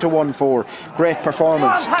 217 to 1-4. Great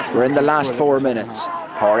performance. We're in the last 4 minutes.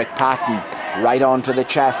 Porrick Patton right onto the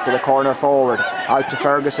chest to the corner forward. Out to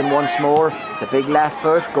Ferguson once more. The big left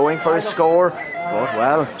foot going for a score. But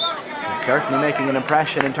well, he's certainly making an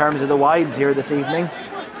impression in terms of the wides here this evening.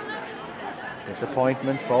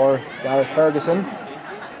 Disappointment for Gareth Ferguson.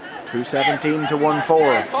 217 to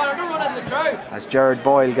 1-4. As Jared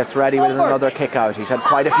Boyle gets ready with another kick out. He's had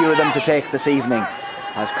quite a few of them to take this evening.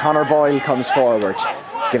 As Conor Boyle comes forward,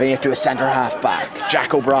 giving it to a centre half back.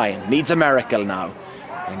 Jack O'Brien needs a miracle now.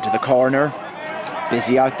 Into the corner.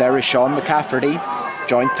 Busy out there is Sean McCafferty,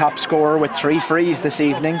 joint top scorer with 3 frees this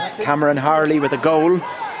evening. Cameron Harley with a goal.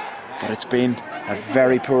 But it's been a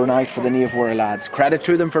very poor night for the Naomh Mhuire lads. Credit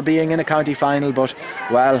to them for being in a county final, but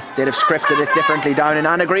well, they'd have scripted it differently down in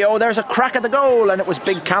Annagry. Oh, there's a crack at the goal, and it was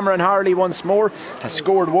big Cameron Harley once more. Has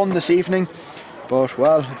scored 1 this evening, but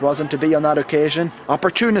well, it wasn't to be on that occasion.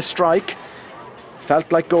 Opportunist strike. Felt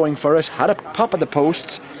like going for it. Had a pop at the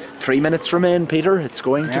posts. 3 minutes remain, Peter. It's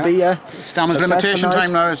going to be a Stammer's limitation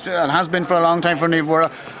time now. It has been for a long time for Naomh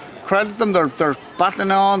Mhuire. Credit them, they're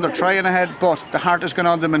battling on, they're trying ahead, but the heart is going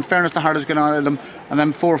on them. In fairness, the heart is going on them. And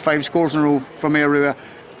then 4 or 5 scores in a row from Aodh Ruadh,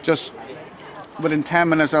 just within 10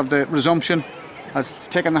 minutes of the resumption, has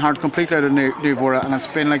taken the heart completely out of Naomh Mhuire, and it's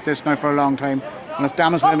been like this now for a long time. And it's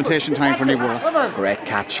damage limitation time for Naomh Mhuire. Great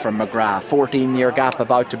catch from McGrath. 14-year gap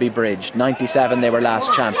about to be bridged. 97 they were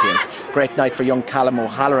last champions. Great night for young Callum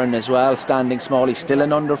O'Halloran as well, standing small. He's still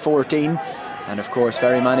in under 14, and of course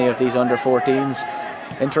very many of these under 14s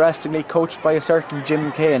interestingly coached by a certain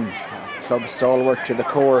Jim Kane, club stalwart to the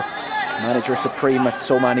core, manager supreme at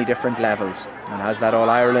so many different levels, and has that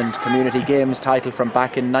All-Ireland Community Games title from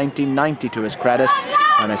back in 1990 to his credit.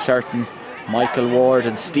 And a certain Michael Ward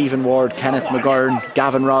and Stephen Ward, Kenneth McGurn,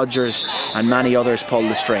 Gavin Rogers and many others pull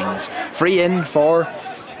the strings. Free in for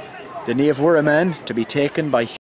the Naomh Mhuire men to be taken by